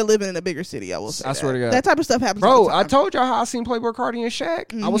benefit of living in a bigger city. I will say. I swear that. to God. that type of stuff happens. Bro, all the I time. told y'all how I seen Playboy Cardi and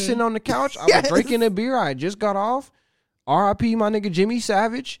Shaq. I was sitting on the couch. I Yes. was drinking a beer. I had just got off. R.I.P. my nigga Jimmy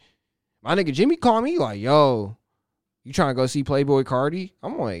Savage. My nigga Jimmy called me like, yo, you trying to go see Playboy Cardi?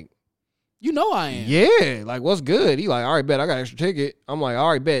 I'm like, You know I am. yeah, like, what's good? He like, all right, bet, I got an extra ticket. I'm like,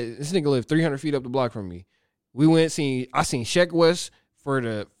 all right, bet. This nigga live 300 feet up the block from me. We went, I seen Sheck West for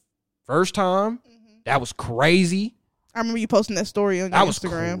the first time. That was crazy. I remember you posting that story on your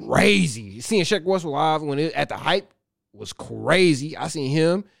Instagram. That was crazy. Seeing Sheck West live when it at the hype was crazy. I seen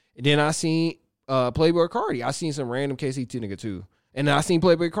him, and then I seen Playboy Cardi. I seen some random KCT nigga too. And then I seen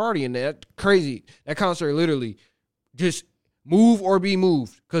Playboy Cardi, and that crazy. That concert literally just move or be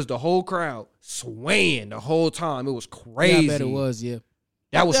moved because the whole crowd swaying the whole time. It was crazy. Yeah, I bet it was, yeah.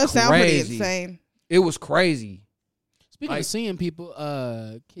 That was Sound pretty crazy. insane. It was crazy. Speaking of seeing people,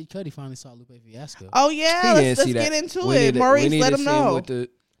 Kid Cudi finally saw Lupe Fiasco. Oh yeah, let's get into it. Maurice, let him know. It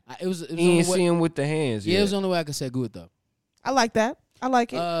was he didn't see him with the hands. Yeah, it was the only way I could say good though. I like that. I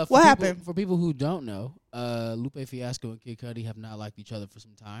like it. What happened? For people who don't know, Lupe Fiasco and Kid Cudi have not liked each other for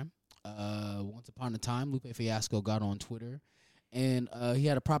some time. Once upon a time, Lupe Fiasco got on Twitter, and he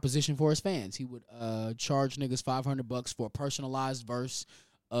had a proposition for his fans. He would charge niggas $500 for a personalized verse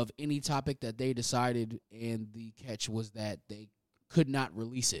of any topic that they decided, and the catch was that they could not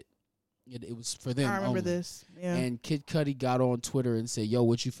release it. It was for them. I remember only. this. Yeah. And Kid Cudi got on Twitter and said, "Yo,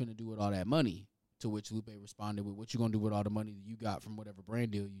 what you finna do with all that money?" To which Lupe responded with, "What you gonna do with all the money that you got from whatever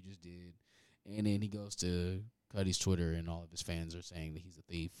brand deal you just did?" And then he goes to Cudi's Twitter, and all of his fans are saying that he's a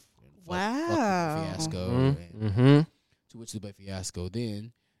thief. And fuck Lupe Fiasco. And to which Lupe Fiasco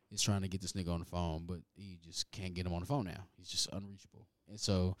then is trying to get this nigga on the phone, but he just can't get him on the phone now. He's just unreachable. And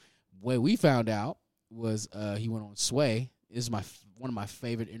so what we found out was he went on Sway. This is one of my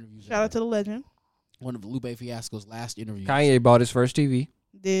favorite interviews. Shout out to the legend. One of Lupe Fiasco's last interviews. Kanye bought his first TV.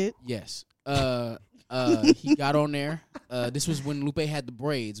 Did. Yes. He got on there. This was when Lupe had the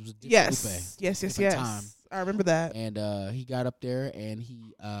braids. It was yes. Lupe. Yes. Time. I remember that. And he got up there and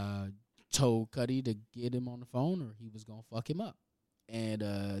he told Cudi to get him on the phone or he was gonna fuck him up. And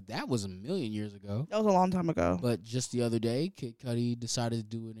that was a million years ago. That was a long time ago. But just the other day, Kid Cudi decided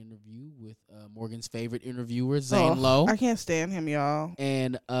to do an interview with Morgan's favorite interviewer, Zane Lowe. I can't stand him, y'all.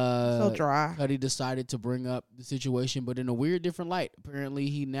 And so dry. Cudi decided to bring up the situation, but in a weird, different light. Apparently,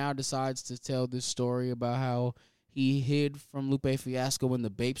 he now decides to tell this story about how he hid from Lupe Fiasco in the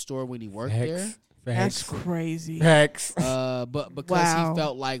Bape store when he worked there. That's crazy. Facts. But because he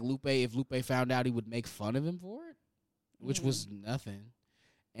felt like if Lupe found out, he would make fun of him for it. Which was nothing.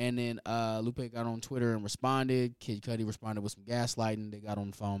 And then Lupe got on Twitter and responded. Kid Cudi responded with some gaslighting. They got on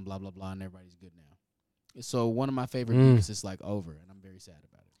the phone, blah, blah, blah, and everybody's good now. So one of my favorite beefs is like over, and I'm very sad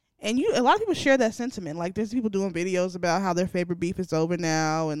about it. And a lot of people share that sentiment. Like, there's people doing videos about how their favorite beef is over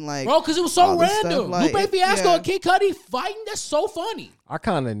now, and like, bro, because it was so random. Like, Lupe Fiasco and Kid Cudi fighting. That's so funny. I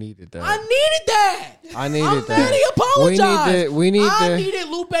kind of needed that. I needed that. I'm that. Mad He apologized. I needed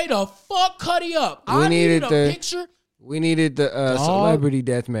Lupe to fuck Cudi up. I needed a picture. We needed the celebrity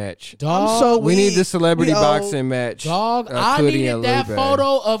death match. We need the celebrity boxing match. I needed that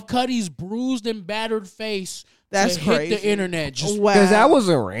photo of Cudi's bruised and battered face. That's to crazy. Hit the internet. Just because that was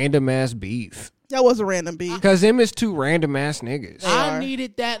a random ass beef. That was a random beef. Because them is two random ass niggas. I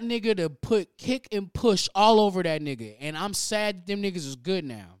needed that nigga to kick and push all over that nigga, and I'm sad that them niggas is good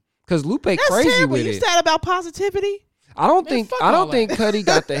now. Because Lupe That's crazy terrible. with You it. sad about positivity? I don't think Cudi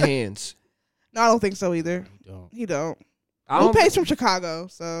got the hands. No, I don't think so either. He don't. Lupe's from Chicago,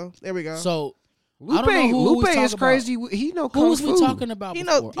 so there we go. So Lupe is crazy. He know kung fu. Who was we talking about he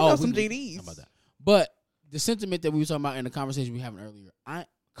before? He knows some GDs. About that. But the sentiment that we were talking about in the conversation we were having earlier,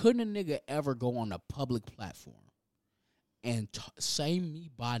 couldn't a nigga ever go on a public platform and say me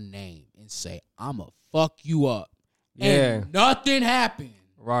by name and say, I'ma fuck you up. Yeah. And nothing happened.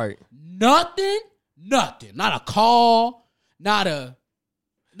 Right. Nothing. Not a call, not a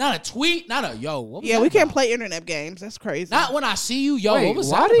tweet, not a yo. What was we can't about? play internet games. That's crazy. Not when I see you, yo. Wait, what was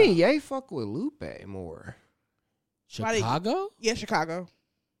why that didn't about? Ye fuck with Lupe more? Chicago? Yeah, Chicago.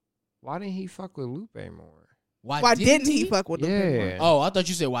 Why didn't he fuck with Lupe more? Why didn't he fuck with Lupe more? Oh, I thought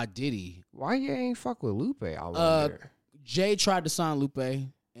you said why did he? Why you ain't fuck with Lupe? I wonder. Jay tried to sign Lupe,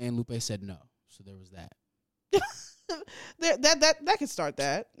 and Lupe said no. So there was that. that could start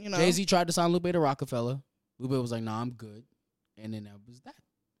that. You know, Jay-Z tried to sign Lupe to Rockefeller. Lupe was like, "Nah, I'm good," and then that was that.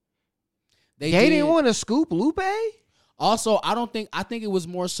 They didn't want to scoop Lupe. Also, I think it was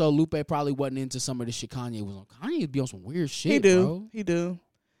more so Lupe probably wasn't into some of the shit Kanye was on. Kanye be on some weird shit, bro. He do.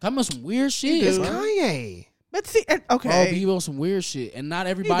 Kanye on some weird shit. It's bro. Be But see, okay. Bro, he on some weird shit, and not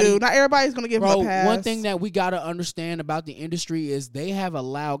everybody. He do. Not everybody's gonna give him a pass. One thing that we gotta understand about the industry is they have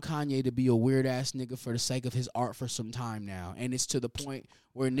allowed Kanye to be a weird ass nigga for the sake of his art for some time now, and it's to the point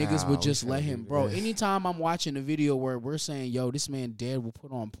where niggas would just let him, bro. Anytime I'm watching a video where we're saying, yo, this man dead will put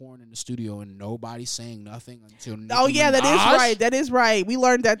on porn in the studio and nobody's saying nothing until Nicki that is Minaj. right. That is right. We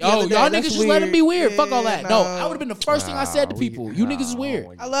learned that the other day. Y'all That's niggas just weird. let him be weird. Yeah, Fuck all that. No, that would have been the first thing I said to people. You niggas is weird.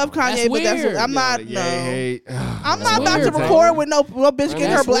 I love That's Kanye, but weird. I'm not. Yeah, No, hate. I'm That's not about to weird, record with no bitch getting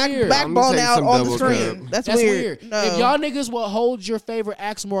her That's black weird. backbone take out some on the double screen. cup. That's That's weird. weird. No. If y'all niggas will hold your favorite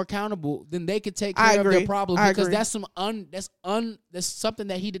acts more accountable, then they could take I care of agree. their problems I because agree. that's something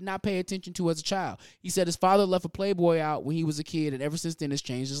that he did not pay attention to as a child. He said his father left a Playboy out when he was a kid, and ever since then has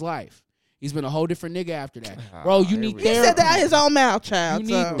changed his life. He's been a whole different nigga after that. Bro, you need He therapy. said that out his own mouth, child. You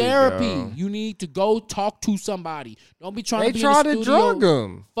need so. therapy. go. You need to go talk to somebody. Don't be trying They to be tried in to the studio. drug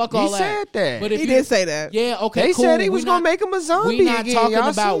him. Fuck all He that. said that. But if He you, did say that. Yeah, okay, They cool. said he was We gonna not- make him a zombie We not again. talking Y'all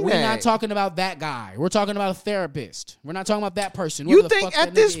about. seen We're that. not talking about that guy. We're talking about a therapist. We're not talking about that person. You Whoever the think fuck at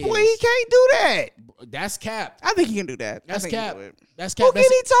that this nigga point is. he can't do that? That's cap. I think he can do that. That's I think he cap. can do it. That's Who cap. can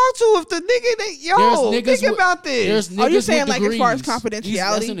he talk to if the nigga that yo? There's niggas Think with- about this. There's Are you niggas saying with like as far as degrees. confidentiality?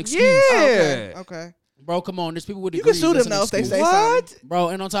 That's an excuse. Yeah. Okay. Bro, come on. There's people with You can degrees. sue That's them an though if they excuse. say What? something. Bro,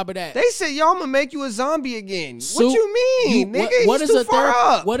 and on top of that, They said, "Yo, I'm gonna make you a zombie again." Sue- What you mean, nigga? What He's is too a far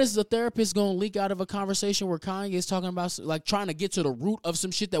up. What is the therapist gonna leak out of a conversation where Kanye is talking about like trying to get to the root of some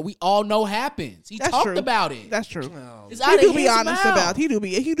shit that we all know happens? He That's talked true. about it. That's true. It's He out do of be his honest mouth. about. He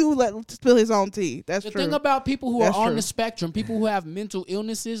do let spill his own tea. That's The true. thing about people who That's are on true. the spectrum, people who have mental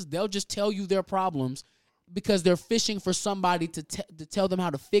illnesses, they'll just tell you their problems because they're fishing for somebody to tell them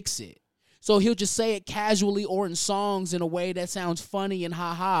how to fix it. So he'll just say it casually or in songs in a way that sounds funny and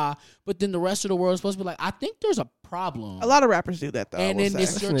ha-ha, but then the rest of the world is supposed to be like, I think there's a problem. A lot of rappers do that though. And I will then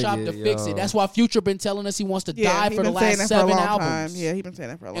say. it's your job to Nigga, fix it. yo. That's why Future been telling us he wants to yeah, die he for the been saying last that for a 7 long albums. time. Yeah, he been saying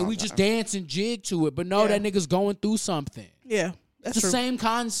that for a long time. And we just dance and jig to it. But no, Yeah. that nigga's going through something. Yeah, that's It's the true. same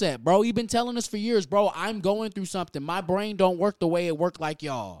concept, bro. He been telling us for years, bro, I'm going through something. My brain don't work the way it worked like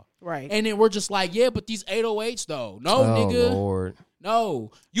y'all. Right. And then we're just like, yeah, but these 808s though. No, Oh nigga. Lord. No.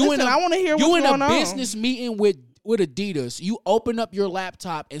 You Listen, I wanna hear you what's in going a on. business meeting with Adidas. You open up your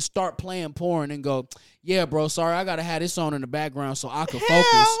laptop and start playing porn and go, yeah, bro, sorry, I gotta have this on in the background so I can focus.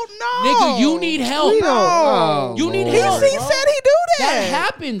 Hell no. Nigga, you need help. We don't- No. You need Lord. help. He bro. said he do that. That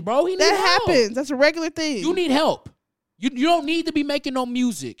happens, bro. He need That help. happens. That's a regular thing. You need help. You don't need to be making no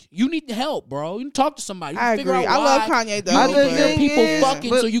music. You need help, bro. You can talk to somebody. You I can figure agree. out I love why Kanye though. You My need but- to hear thing people is, fucking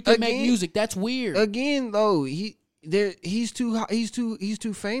but so you can make again- music. That's weird. Again, though, he's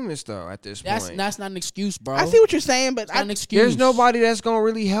too famous though at this point. That's not an excuse, bro. I see what you're saying, but It's not I an excuse. There's nobody that's gonna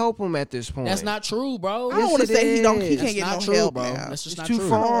really help him at this point. That's not true, bro. I don't want to Yes, say it he don't. He is. can't That's get not no true, help bro. now. That's just It's not too true.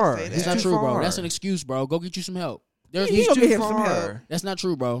 far. That's That's It's not too true, bro. far. That's an excuse, bro. Go get you some help. There's He He's gonna too get him some far. help. That's not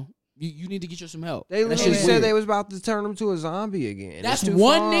true, bro. You need to get you some help. They That literally shit's said weird. they was about to turn him to a zombie again. That's too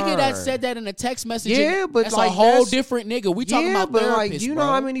one far. nigga that said that in a text message. Yeah, but that's like, a whole that's- different nigga. We talking Yeah, about but therapists, like, do you know bro.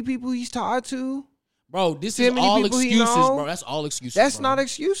 how many people he's tied to? Bro, this See is how many all people he excuses, know? bro. That's all excuses. That's bro. not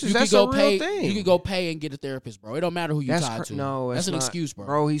excuses. You That's could go a real pay. thing. You could go pay and get a therapist, bro. It don't matter who you That's tied to. no, that's an not. excuse, bro.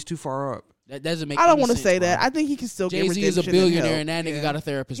 Bro, he's too far up. That doesn't make. I don't any want to sense, say bro. that. I think he can still get Jay-Z is a redemption and billionaire, help. and that nigga Yeah. got a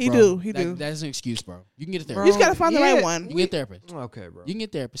therapist, He bro. do. He do. That's an excuse, bro. You can get a Bro, therapist. You just gotta find the yeah, right one. You can get a therapist. Okay, bro. You can get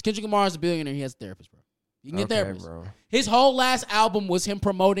a therapist. Kendrick Lamar is a billionaire. He has a therapist, bro. You can get a Okay, therapist. bro. His whole last album was him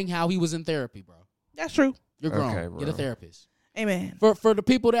promoting how he was in therapy, bro. That's true. You're grown. Okay, Get a bro. therapist. Amen. For the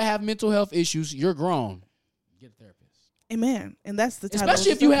people that have mental health issues, you're grown. Get a therapist. Amen. And that's the title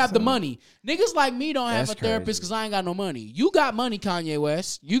Especially of if you this have the episode. money. Niggas like me don't have That's a therapist crazy. because I ain't got no money. You got money, Kanye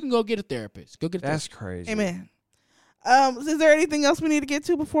West. You can go get a therapist. Go get a That's therapist. crazy. Amen. Is there anything else we need to get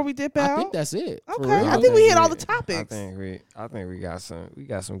to before we dip out? I think that's it. for Okay, real. I think we hit all the topics. I think we got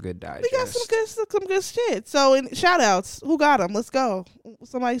some good digest. We got some good shit. So, shout outs. Who got them? Let's go.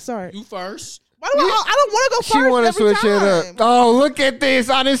 Somebody start. You first. Why do I don't want to go She first want to every switch it time. up. Oh, look at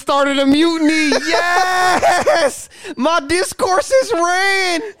this. I done started a mutiny. Yes. My discourse has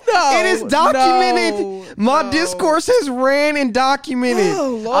ran. No, It is documented. no, My no. discourse has ran and documented. Oh,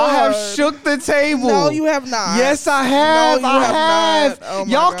 Lord. I have shook the table. No, you have not. Yes, I have. No, you I have have. not. Oh,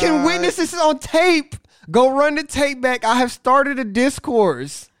 my Y'all can God. witness this on tape. Go run the tape back. I have started a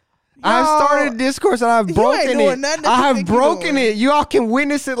discourse. I have Y'all, started a discourse and I've you broken ain't doing it. nothing that I you have think you broken doing. it. Y'all can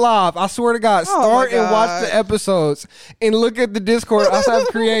witness it live. I swear to God. Oh, Start my and watch God. the episodes and look at the discourse I have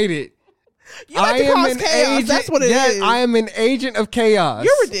created. You like to cause chaos. That's what it yes, is. I am an agent of chaos.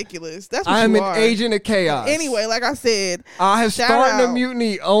 You're ridiculous. That's what I am you an are. agent of chaos. Anyway, like I said, I have shout started a out.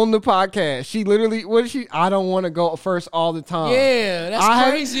 mutiny on the podcast. She literally, what is she? I don't want to go first all the time. Yeah, that's I have-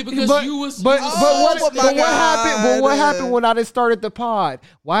 crazy because but, you was. But, you was- what my happened? But what God. happened when I just started the pod?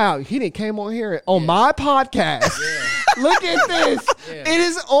 Wow, he didn't came on here on my podcast. Look at this. Yeah. It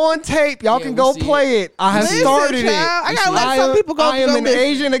is on tape. Y'all Yeah, can we go see play it. I have Listen, started child, I it. gotta let some people go. I am go an listen.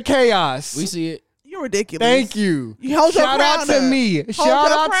 agent of chaos. We see it. You're ridiculous. Thank you. You hold your Shout out crown to up. me. Hold Shout your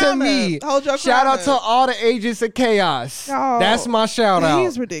out to crown me. up. Hold your Shout crown out to up. all the agents of chaos. Oh, That's my shout out.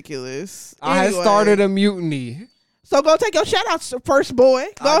 He's ridiculous. I had Anyway, started a mutiny. So go take your shout outs first, boy.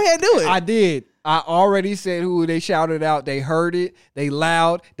 Go ahead and do it. I did. I already said who they shouted out. They heard it. They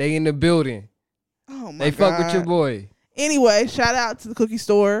loud. They in the building. Oh my They fuck with God. your boy. Anyway, shout out to the cookie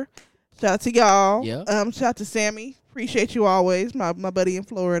store. Shout out to y'all. Yeah. Shout out to Sammy. Appreciate you always, my buddy in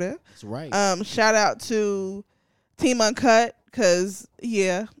Florida. That's right. Shout out to Team Uncut, cause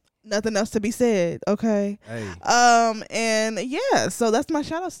yeah, nothing else to be said. Okay. Hey. And yeah, so that's my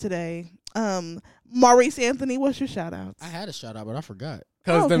shout outs today. Maurice Anthony, what's your shout outs? I had a shout out, but I forgot.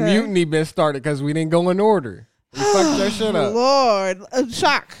 Because the Okay. mutiny been started because we didn't go in order. We fucked your shit up. Lord,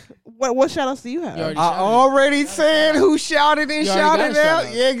 Shock. What shout outs do you have? You already I shouted. already said who shouted and You already shouted got a out.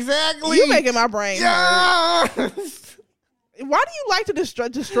 shout-out. Yeah, exactly. You making my brain hurt. Yes. Why do you like to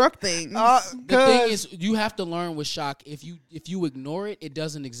destruct things? The thing is, you have to learn with shock. If you ignore it, it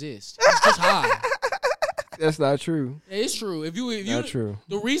doesn't exist. It's just high. that's not true. It's true. If you Not true.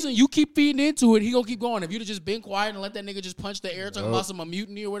 The reason you keep feeding into it, he gonna keep going. If you'd have just been quiet and let that nigga just punch the air talking about some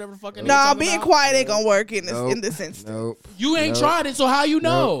mutiny or whatever fucking. Nah, being quiet ain't gonna work in this Nope. in this instance. Nope. You ain't Nope. tried it, so how you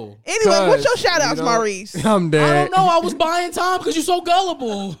know? Anyway, what's your shout You outs, don't- Maurice? I'm I dead. don't know. I was buying time because you're so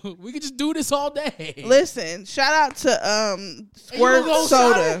gullible. We could just do this all day. Listen, shout out to You Squirt gonna go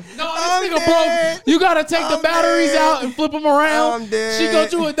Soda. shout it? No, I'm this nigga dead. broke. You gotta take the I'm batteries dead. out and flip them around. I'm dead. She go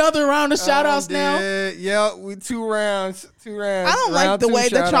through another round of shout outs now. Yeah, we 2 rounds. 2 rounds. I don't like Round the 2 way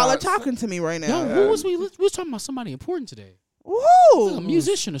that y'all are shout-outs. talking to me right Yo, now. who was we? We was talking about somebody important today. Woo! Like a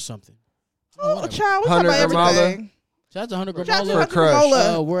musician or something. Oh, child, we talking Hunter about Gramala. everything. Shout out to Hunter Shout out to Gramola. Hunter Crush.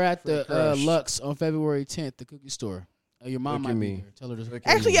 Gramala. We're at the Crush. Lux on February 10th, the cookie store. Your mom Look at might be me. there. Tell her to. Look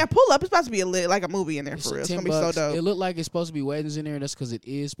at Actually, me. yeah, pull up. It's about to be like a movie in there It's for real. It's $10. gonna be so dope. It looked like it's supposed to be weddings in there, and that's because it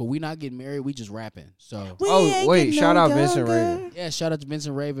is. But we not getting married. We just rapping. So We Oh, ain't wait, getting shout no out Vincent younger. Raven. yeah, shout out to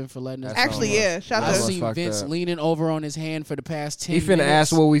Vincent Raven for letting us. That's Actually, yeah, shout I out was to seen fucked Vince up. leaning over on his hand for the past 10 He finna minutes.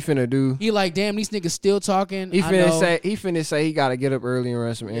 ask what we finna do. He like, damn, these niggas still talking. He I know. finna say he gotta get up early and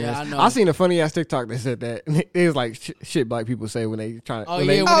run some errands. I know. I seen a funny ass TikTok that said that. It was like shit black people say when they try. Oh, when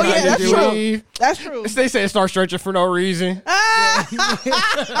yeah, they, when Oh, yeah, that's true. leave. That's true. They said start stretching for no reason.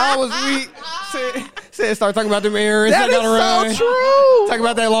 I was weak. Said start talking about them errands. That I gotta run. is so true. Talking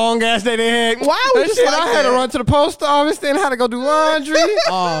about that long ass day they had. Why would that you shit? like I had to that? run to the post office. Then had to go do laundry.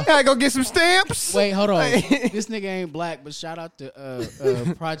 Oh. Had to go get some stamps. Wait, hold on. This nigga ain't black, but shout out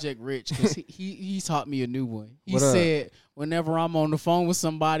to Project Rich because he taught me a new one. He What up? said, whenever I'm on the phone with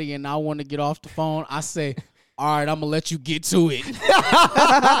somebody and I want to get off the phone, I say, all right, I'm going to let you get to it.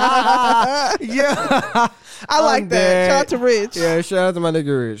 Yeah. I like I'm that. dead. Shout out to Rich. Yeah, shout out to my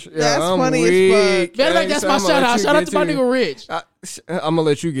nigga Rich. Yeah, That's I'm funny as weak. fuck. Matter of fact, that's my shout out. Shout out to my nigga Rich. I'm gonna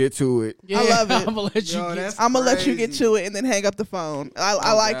let you get to it. Yeah, love it. I'm going to let you Yo, get that's to I'm gonna let you get crazy. to it and then hang up the phone. I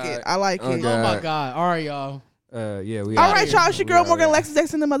like God. it. I like Oh, it. God. Oh, my God. All right, y'all. Yeah, we. All out right, here. y'all. It's your We girl out Morgan here. Alexis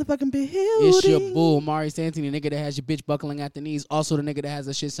X in the motherfucking building. It's your boo, Maurice Anthony, the nigga that has your bitch buckling at the knees. Also, the nigga that has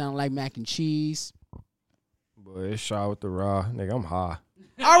that shit sounding like mac and cheese. Boy, it's shot with the raw. Nigga, I'm high.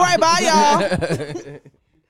 All right, bye, y'all.